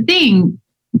that's the thing.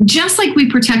 Just like we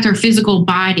protect our physical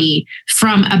body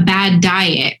from a bad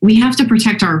diet, we have to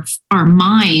protect our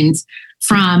minds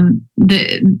from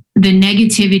the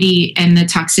negativity and the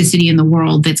toxicity in the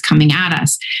world that's coming at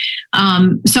us.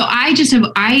 So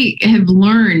I have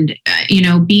learned,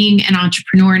 being an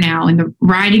entrepreneur now and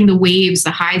riding the waves,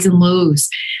 the highs and lows,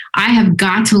 I have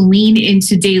got to lean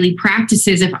into daily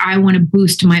practices if I want to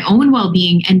boost my own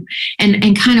well-being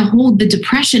and kind of hold the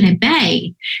depression at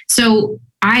bay. So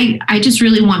I just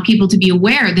really want people to be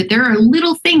aware that there are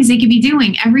little things they could be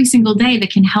doing every single day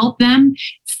that can help them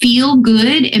feel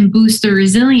good and boost their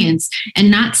resilience,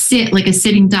 and not sit like a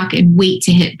sitting duck and wait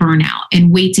to hit burnout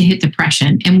and wait to hit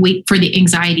depression and wait for the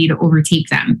anxiety to overtake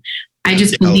them. I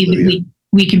just believe that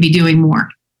we can be doing more.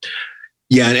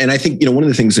 Yeah. And I think, one of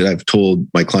the things that I've told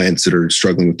my clients that are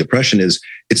struggling with depression is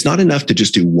it's not enough to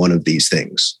just do one of these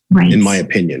things, right? In my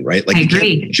opinion, right? Like, you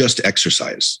can't just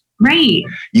exercise. Right.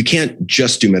 You can't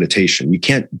just do meditation. You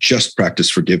can't just practice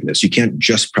forgiveness. You can't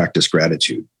just practice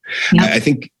gratitude. Yep. I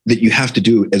think that you have to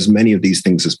do as many of these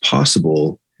things as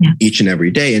possible each and every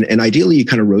day. And ideally, you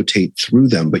kind of rotate through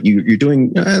them, but you're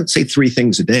doing, let's say, 3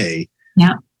 things a day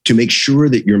to make sure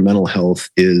that your mental health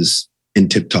is in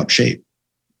tip-top shape.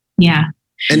 Yeah.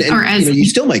 And you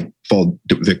still might fall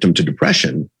victim to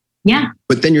depression. Yeah.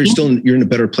 But then you're in a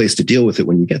better place to deal with it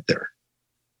when you get there.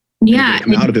 Yeah.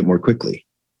 Come out of it more quickly.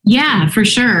 Yeah, for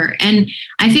sure. And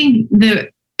I think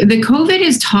the COVID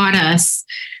has taught us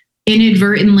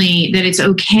inadvertently that it's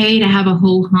okay to have a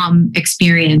whole hum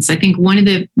experience. I think one of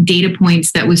the data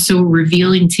points that was so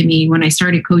revealing to me when I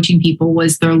started coaching people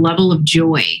was their level of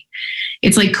joy.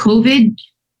 It's like COVID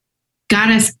got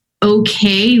us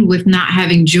okay with not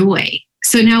having joy.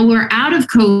 So now we're out of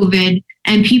COVID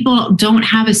and people don't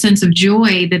have a sense of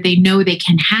joy that they know they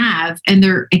can have, and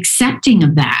they're accepting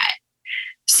of that.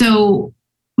 So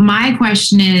my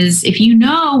question is, if you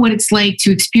know what it's like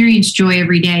to experience joy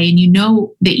every day, and you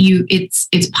know that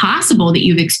it's possible that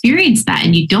you've experienced that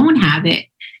and you don't have it,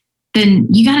 then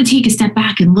you got to take a step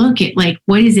back and look at, like,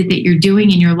 what is it that you're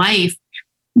doing in your life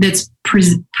that's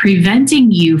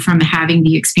preventing you from having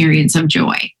the experience of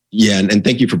joy? Yeah. And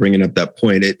thank you for bringing up that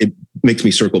point. It makes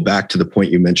me circle back to the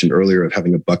point you mentioned earlier of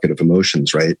having a bucket of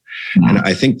emotions, right? Yeah. And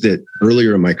I think that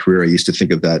earlier in my career, I used to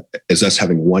think of that as us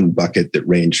having one bucket that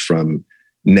ranged from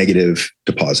negative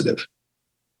to positive.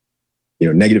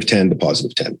 Negative 10 to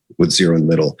positive 10 with 0 in the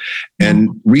middle. And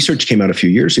research came out a few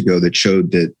years ago that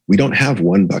showed that we don't have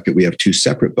one bucket. We have two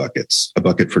separate buckets, a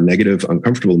bucket for negative,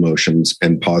 uncomfortable emotions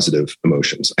and positive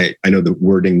emotions. I know the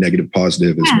wording negative,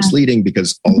 positive is misleading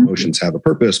because all emotions have a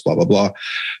purpose, blah, blah, blah.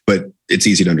 But it's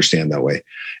easy to understand that way.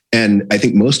 And I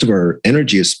think most of our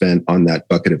energy is spent on that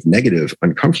bucket of negative,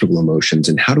 uncomfortable emotions.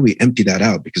 And how do we empty that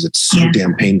out? Because it's so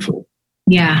damn painful.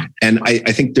 Yeah. And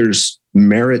I think there's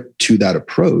merit to that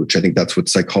approach. I think that's what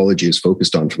psychology is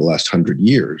focused on for the last 100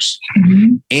 years.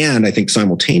 Mm-hmm. And I think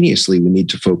simultaneously, we need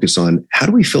to focus on how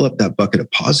do we fill up that bucket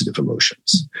of positive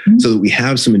emotions so that we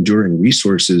have some enduring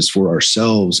resources for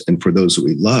ourselves and for those that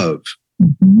we love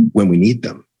when we need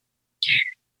them.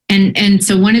 And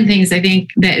so one of the things I think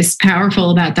that is powerful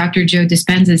about Dr. Joe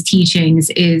Dispenza's teachings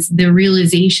is the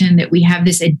realization that we have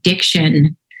this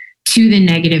addiction to the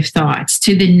negative thoughts,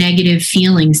 to the negative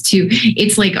feelings,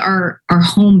 it's like our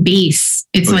home base.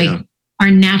 It's our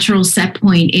natural set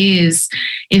point is,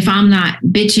 if I'm not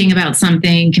bitching about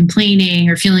something, complaining,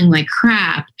 or feeling like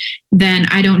crap, then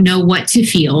I don't know what to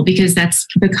feel, because that's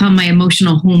become my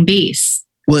emotional home base.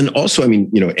 Well, and also,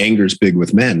 anger is big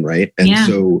with men, right? And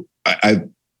so I've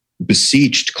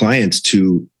beseeched clients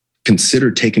to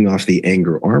consider taking off the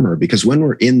anger armor, because when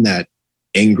we're in that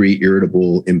angry,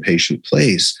 irritable, impatient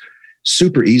place,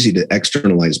 super easy to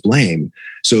externalize blame.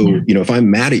 So, if I'm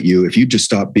mad at you, if you just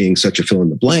stop being such a fill in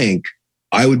the blank,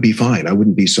 I would be fine. I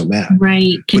wouldn't be so mad.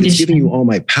 Right. But it's giving you all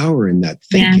my power in that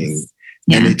thinking. Yes.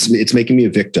 Yeah. And it's making me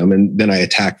a victim. And then I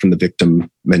attack from the victim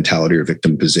mentality or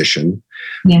victim position.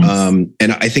 Yes.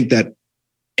 And I think that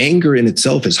anger in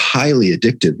itself is highly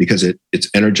addictive because it's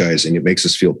energizing. It makes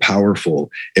us feel powerful.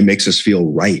 It makes us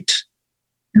feel right.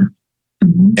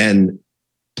 Mm-hmm. And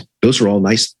those are all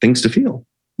nice things to feel.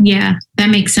 Yeah,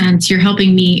 that makes sense. You're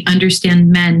helping me understand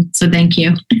men. So thank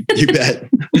you. You bet.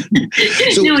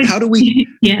 So how do we,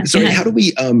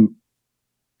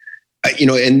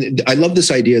 and I love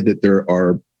this idea that there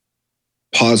are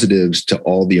positives to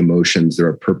all the emotions. There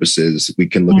are purposes. We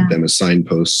can look at them as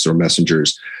signposts or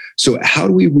messengers. So how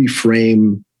do we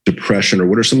reframe depression, or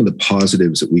what are some of the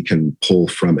positives that we can pull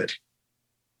from it?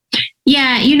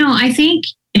 Yeah, I think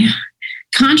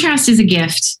contrast is a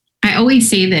gift. I always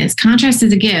say this, contrast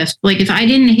is a gift. Like, if I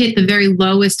didn't hit the very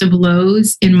lowest of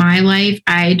lows in my life,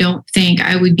 I don't think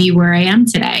I would be where I am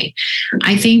today.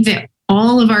 I think that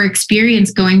all of our experience,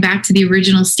 going back to the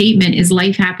original statement, is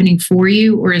life happening for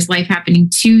you or is life happening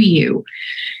to you?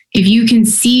 If you can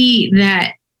see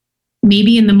that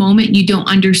maybe in the moment you don't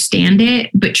understand it,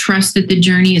 but trust that the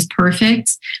journey is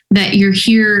perfect, that you're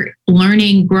here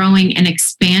learning, growing, and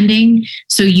expanding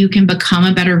so you can become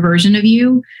a better version of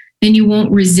you, then you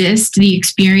won't resist the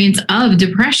experience of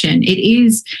depression. It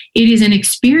is an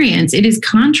experience. It is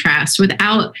contrast.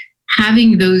 Without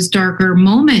having those darker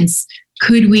moments,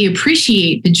 could we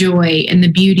appreciate the joy and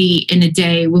the beauty in a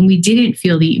day when we didn't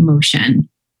feel the emotion?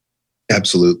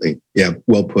 Absolutely. Yeah,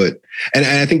 well put. And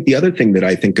I think the other thing that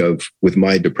I think of with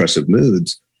my depressive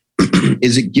moods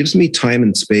is it gives me time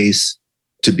and space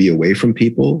to be away from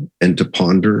people and to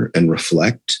ponder and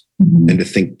reflect and to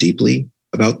think deeply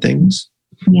about things.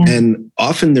 Yeah. And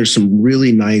often there's some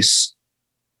really nice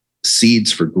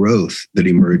seeds for growth that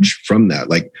emerge from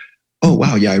that. Like, oh,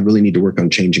 wow, yeah, I really need to work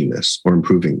on changing this or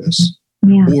improving this.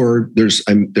 Yeah. Or there's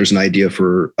an idea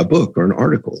for a book or an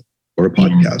article or a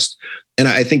podcast. And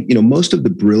I think, most of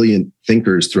the brilliant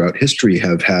thinkers throughout history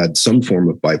have had some form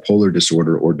of bipolar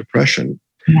disorder or depression.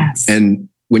 Yes. And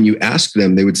when you ask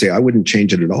them, they would say, I wouldn't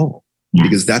change it at all. Yes.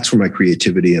 Because that's where my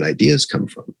creativity and ideas come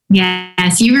from.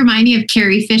 Yes. You remind me of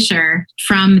Carrie Fisher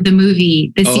from the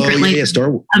movie, The Secret Life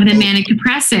of the Manic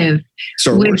Depressive.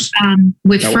 Star Wars.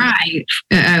 With Fry.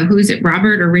 Who is it?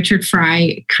 Robert or Richard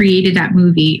Fry created that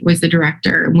movie, was the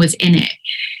director, and was in it.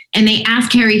 And they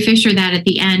asked Carrie Fisher that at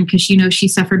the end, because she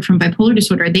suffered from bipolar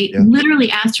disorder. They literally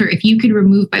asked her, if you could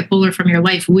remove bipolar from your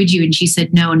life, would you? And she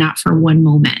said, no, not for one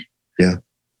moment. Yeah.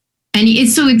 And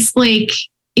it's like,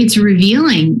 it's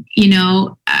revealing,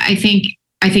 I think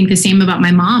the same about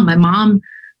my mom. My mom,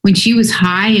 when she was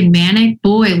high and manic,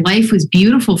 boy, life was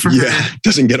beautiful for her. Yeah.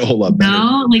 Doesn't get a whole lot better.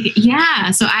 No,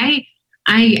 So I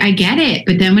get it.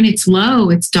 But then when it's low,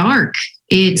 it's dark.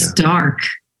 It's dark.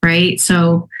 Right.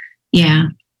 So, yeah.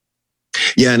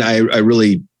 Yeah. And I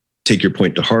really take your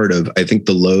point to heart of, I think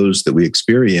the lows that we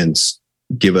experience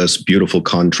give us beautiful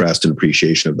contrast and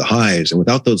appreciation of the highs. And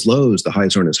without those lows, the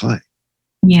highs aren't as high.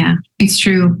 Yeah, it's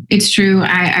true. It's true.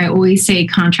 I always say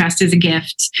contrast is a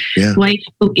gift. Yeah. Life,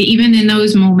 even in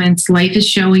those moments, life is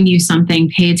showing you something.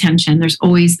 Pay attention. There's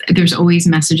always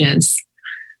messages.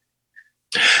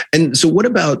 And so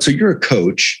so you're a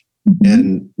coach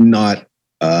and not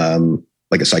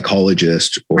like a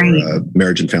psychologist or a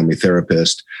marriage and family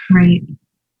therapist. Right.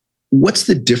 What's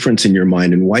the difference in your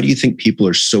mind, and why do you think people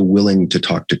are so willing to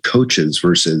talk to coaches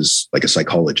versus like a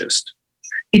psychologist?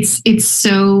 It's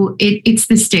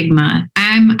the stigma.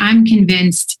 I'm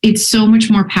convinced it's so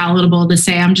much more palatable to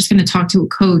say, I'm just going to talk to a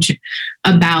coach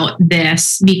about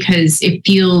this, because it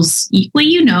feels,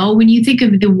 well, when you think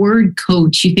of the word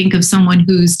coach, you think of someone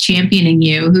who's championing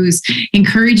you, who's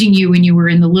encouraging you when you were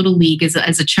in the little league as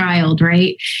a child,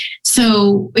 right?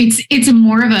 So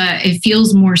it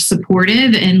feels more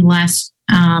supportive and less,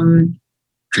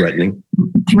 threatening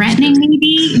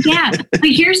maybe. Yeah. But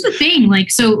here's the thing.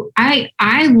 So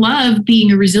I love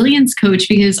being a resilience coach,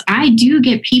 because I do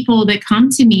get people that come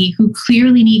to me who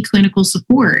clearly need clinical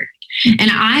support.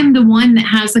 And I'm the one that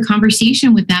has the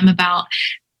conversation with them about,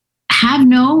 have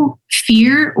no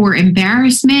fear or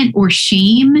embarrassment or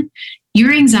shame.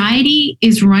 Your anxiety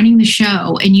is running the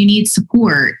show and you need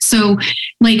support. So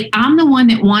I'm the one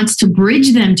that wants to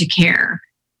bridge them to care,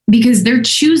 because they're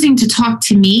choosing to talk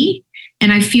to me.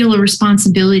 And I feel a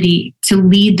responsibility to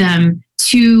lead them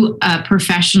to a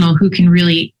professional who can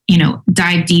really,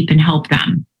 dive deep and help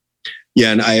them.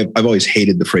 Yeah. And I've always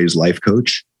hated the phrase life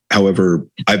coach. However,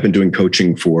 I've been doing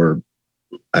coaching for,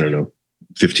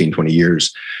 15, 20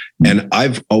 years. And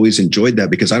I've always enjoyed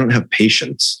that, because I don't have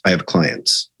patients. I have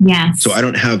clients. Yes. So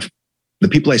the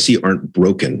people I see aren't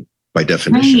broken by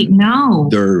definition. Right. No.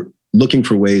 They're looking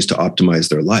for ways to optimize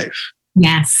their life.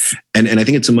 Yes. And I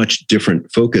think it's a much different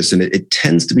focus, and it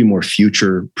tends to be more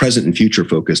present and future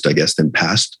focused, I guess, than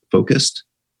past focused.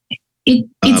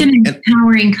 It's an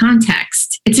empowering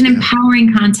context. It's an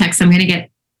empowering context. I'm going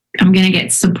to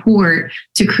get support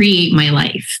to create my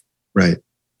life. Right.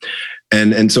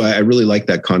 And so I really like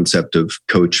that concept of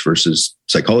coach versus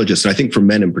psychologist. And I think for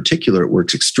men in particular, it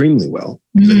works extremely well,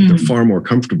 because I think they're far more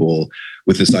comfortable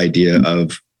with this idea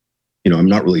of, I'm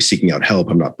not really seeking out help.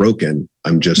 I'm not broken.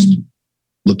 I'm just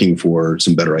looking for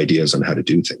some better ideas on how to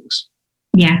do things.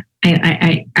 Yeah,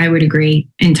 I would agree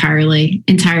entirely.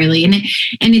 And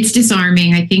it's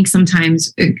disarming. I think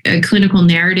sometimes a clinical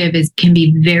narrative can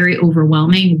be very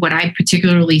overwhelming. What I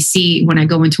particularly see when I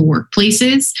go into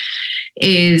workplaces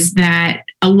is that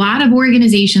a lot of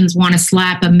organizations want to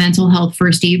slap a mental health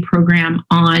first aid program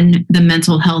on the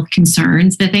mental health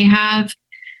concerns that they have.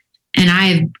 And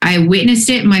I witnessed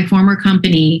it in my former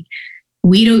company.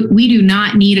 We do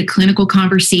not need a clinical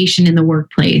conversation in the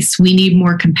workplace. We need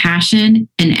more compassion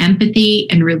and empathy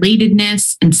and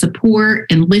relatedness and support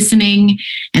and listening.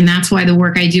 And that's why the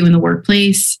work I do in the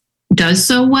workplace does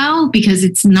so well, because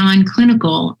it's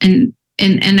non-clinical. And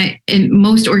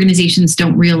most organizations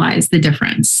don't realize the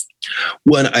difference.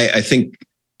 Well, I think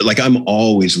I'm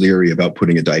always leery about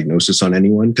putting a diagnosis on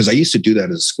anyone, because I used to do that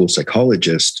as a school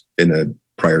psychologist in a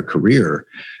prior career.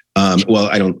 I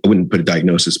wouldn't put a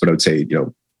diagnosis, but I would say,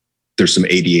 there's some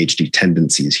ADHD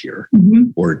tendencies here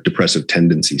or depressive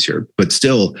tendencies here. But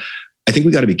still, I think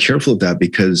we got to be careful of that,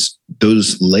 because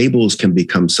those labels can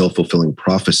become self-fulfilling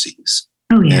prophecies.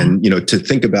 Oh, yeah. And, to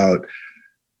think about,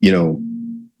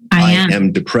 I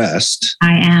am depressed.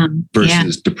 I am.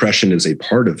 Versus depression is a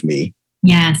part of me.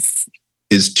 Yes.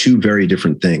 Is two very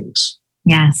different things.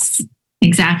 Yes,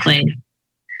 exactly.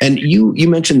 And you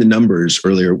mentioned the numbers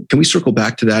earlier. Can we circle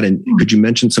back to that? And could you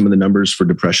mention some of the numbers for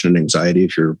depression and anxiety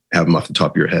if you have them off the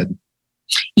top of your head?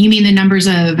 You mean the numbers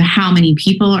of how many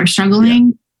people are struggling?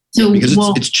 Yeah. So because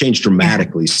it's changed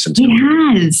dramatically since it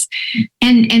has.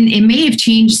 And it may have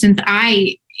changed since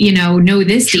I, know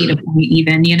this data point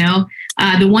even,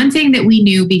 the one thing that we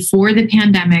knew before the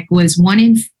pandemic was 1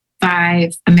 in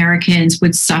 5 Americans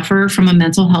would suffer from a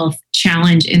mental health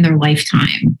challenge in their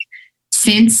lifetime.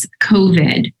 Since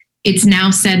COVID, it's now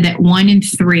said that 1 in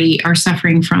 3 are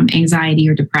suffering from anxiety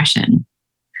or depression.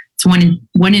 It's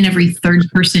one in every third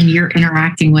person you're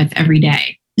interacting with every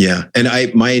day. Yeah. And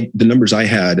the numbers I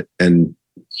had, and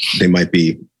they might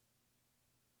be,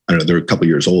 I don't know, they're a couple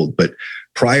years old, but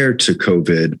prior to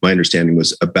COVID, my understanding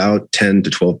was about 10 to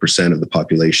 12% of the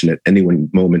population at any one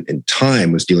moment in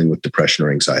time was dealing with depression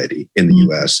or anxiety in the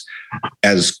US.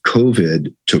 As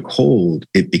COVID took hold,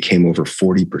 it became over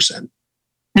 40%.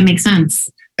 That makes sense.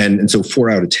 And so 4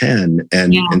 out of 10.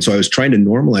 And so I was trying to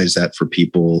normalize that for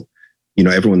people,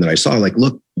 everyone that I saw, like,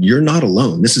 look, you're not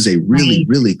alone. This is a really,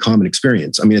 really common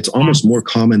experience. I mean, it's almost more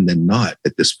common than not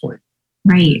at this point.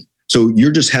 Right. So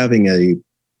you're just having a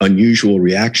unusual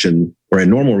reaction or a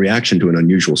normal reaction to an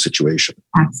unusual situation.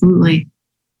 Absolutely.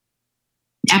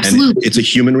 And it's a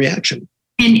human reaction.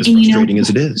 And as frustrating as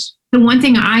it is. The one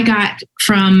thing I got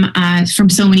from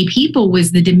so many people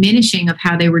was the diminishing of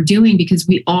how they were doing, because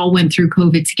we all went through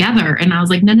COVID together. And I was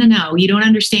like, no, you don't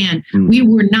understand. We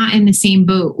were not in the same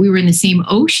boat. We were in the same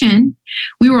ocean.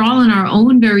 We were all in our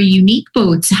own very unique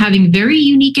boats, having very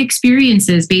unique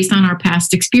experiences based on our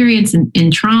past experience and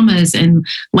traumas and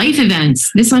life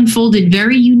events. This unfolded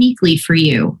very uniquely for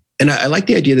you. And I like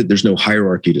the idea that there's no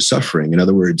hierarchy to suffering. In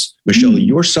other words, Michelle,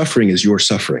 your suffering is your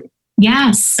suffering.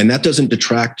 Yes. And that doesn't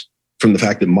detract from the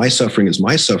fact that my suffering is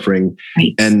my suffering.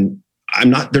 Right. And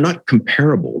they're not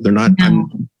comparable. They're not,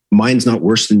 mine's not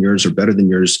worse than yours or better than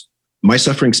yours. My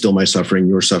suffering's still my suffering.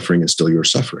 Your suffering is still your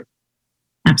suffering.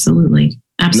 Absolutely.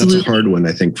 And that's a hard one,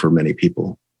 I think, for many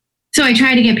people. So I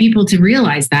try to get people to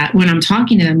realize that when I'm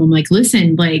talking to them. I'm like,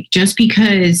 listen, like, just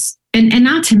because, and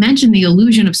not to mention the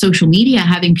illusion of social media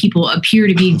having people appear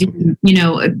to be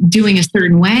doing a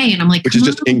certain way. And I'm like, which is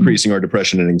just increasing our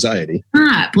depression and anxiety.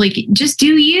 Stop. Like, just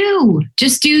do you.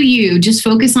 Just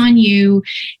focus on you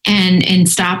and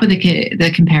stop with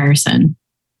the comparison.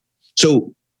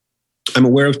 So I'm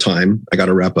aware of time. I got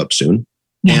to wrap up soon.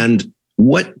 Yeah. And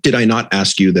what did I not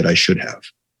ask you that I should have?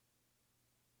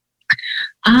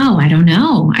 Oh, I don't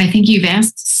know. I think you've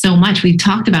asked so much. We've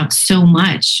talked about so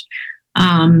much.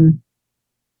 I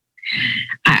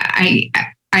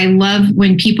love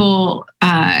when people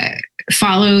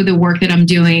follow the work that I'm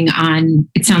doing on,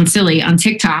 it sounds silly, on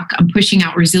TikTok. I'm pushing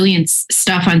out resilience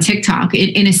stuff on TikTok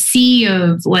in a sea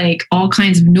of like all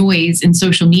kinds of noise in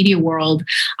social media world.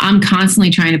 I'm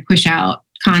constantly trying to push out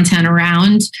content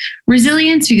around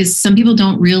resilience because some people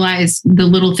don't realize the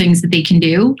little things that they can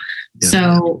do. Yeah.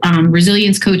 So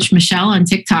resilience coach Michelle on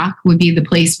TikTok would be the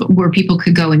place where people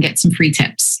could go and get some free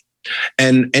tips.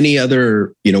 And any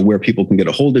other, where people can get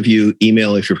a hold of you,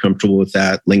 email if you're comfortable with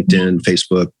that, LinkedIn,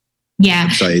 Facebook. Yeah.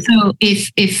 Website. So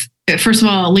if first of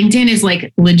all, LinkedIn is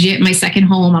like legit my second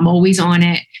home. I'm always on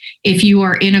it. If you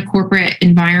are in a corporate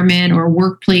environment or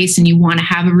workplace and you want to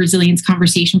have a resilience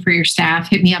conversation for your staff,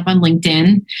 hit me up on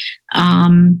LinkedIn.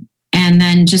 And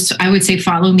then I would say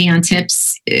follow me on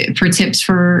tips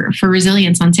for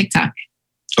resilience on TikTok.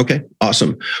 Okay,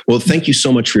 awesome. Well, thank you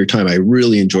so much for your time. I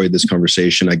really enjoyed this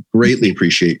conversation. I greatly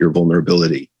appreciate your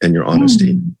vulnerability and your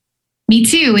honesty. Me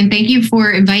too. And thank you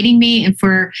for inviting me and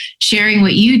for sharing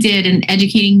what you did and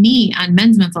educating me on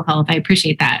men's mental health. I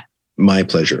appreciate that. My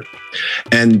pleasure.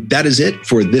 And that is it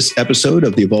for this episode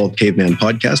of the Evolved Caveman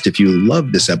podcast. If you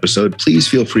loved this episode, please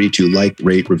feel free to like,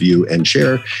 rate, review, and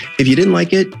share. If you didn't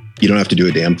like it, you don't have to do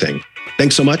a damn thing.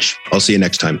 Thanks so much. I'll see you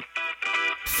next time.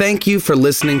 Thank you for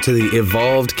listening to the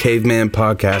Evolved Caveman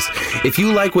podcast. If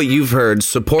you like what you've heard,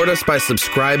 support us by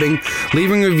subscribing,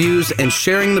 leaving reviews, and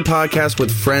sharing the podcast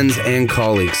with friends and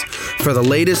colleagues. For the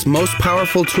latest, most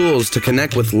powerful tools to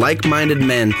connect with like-minded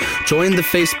men, join the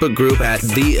Facebook group at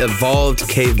The Evolved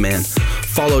Caveman.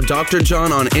 Follow Dr.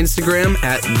 John on Instagram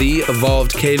at The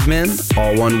Evolved Caveman,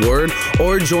 all one word,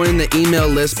 or join the email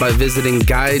list by visiting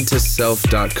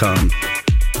guidetoself.com.